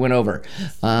 guys, we went over.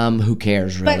 Who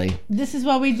cares, But really? this is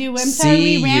what we do. Every time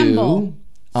See we ramble. you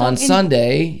on in-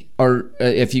 Sunday, or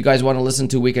if you guys want to listen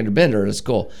to Weekender Bender, it's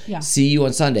cool. Yeah. See you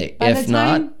on Sunday. By If the not,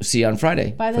 time- see you on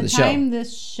Friday By for the the time show.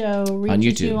 this show reaches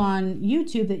YouTube. you on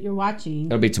YouTube that you're watching,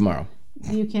 It'll be tomorrow.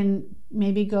 you can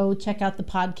maybe go check out the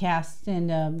podcast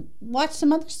and watch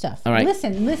some other stuff. All right.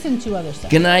 Listen to other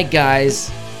stuff. Good night, guys.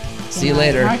 See you night.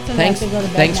 later. Mark says I Thanks, have to go to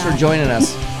bed thanks now. for joining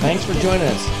us. Thanks for joining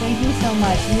us. Thank you so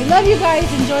much. We love you guys.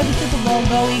 Enjoy the Super Bowl.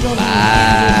 Go Eagles.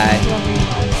 Bye.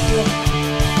 Love you.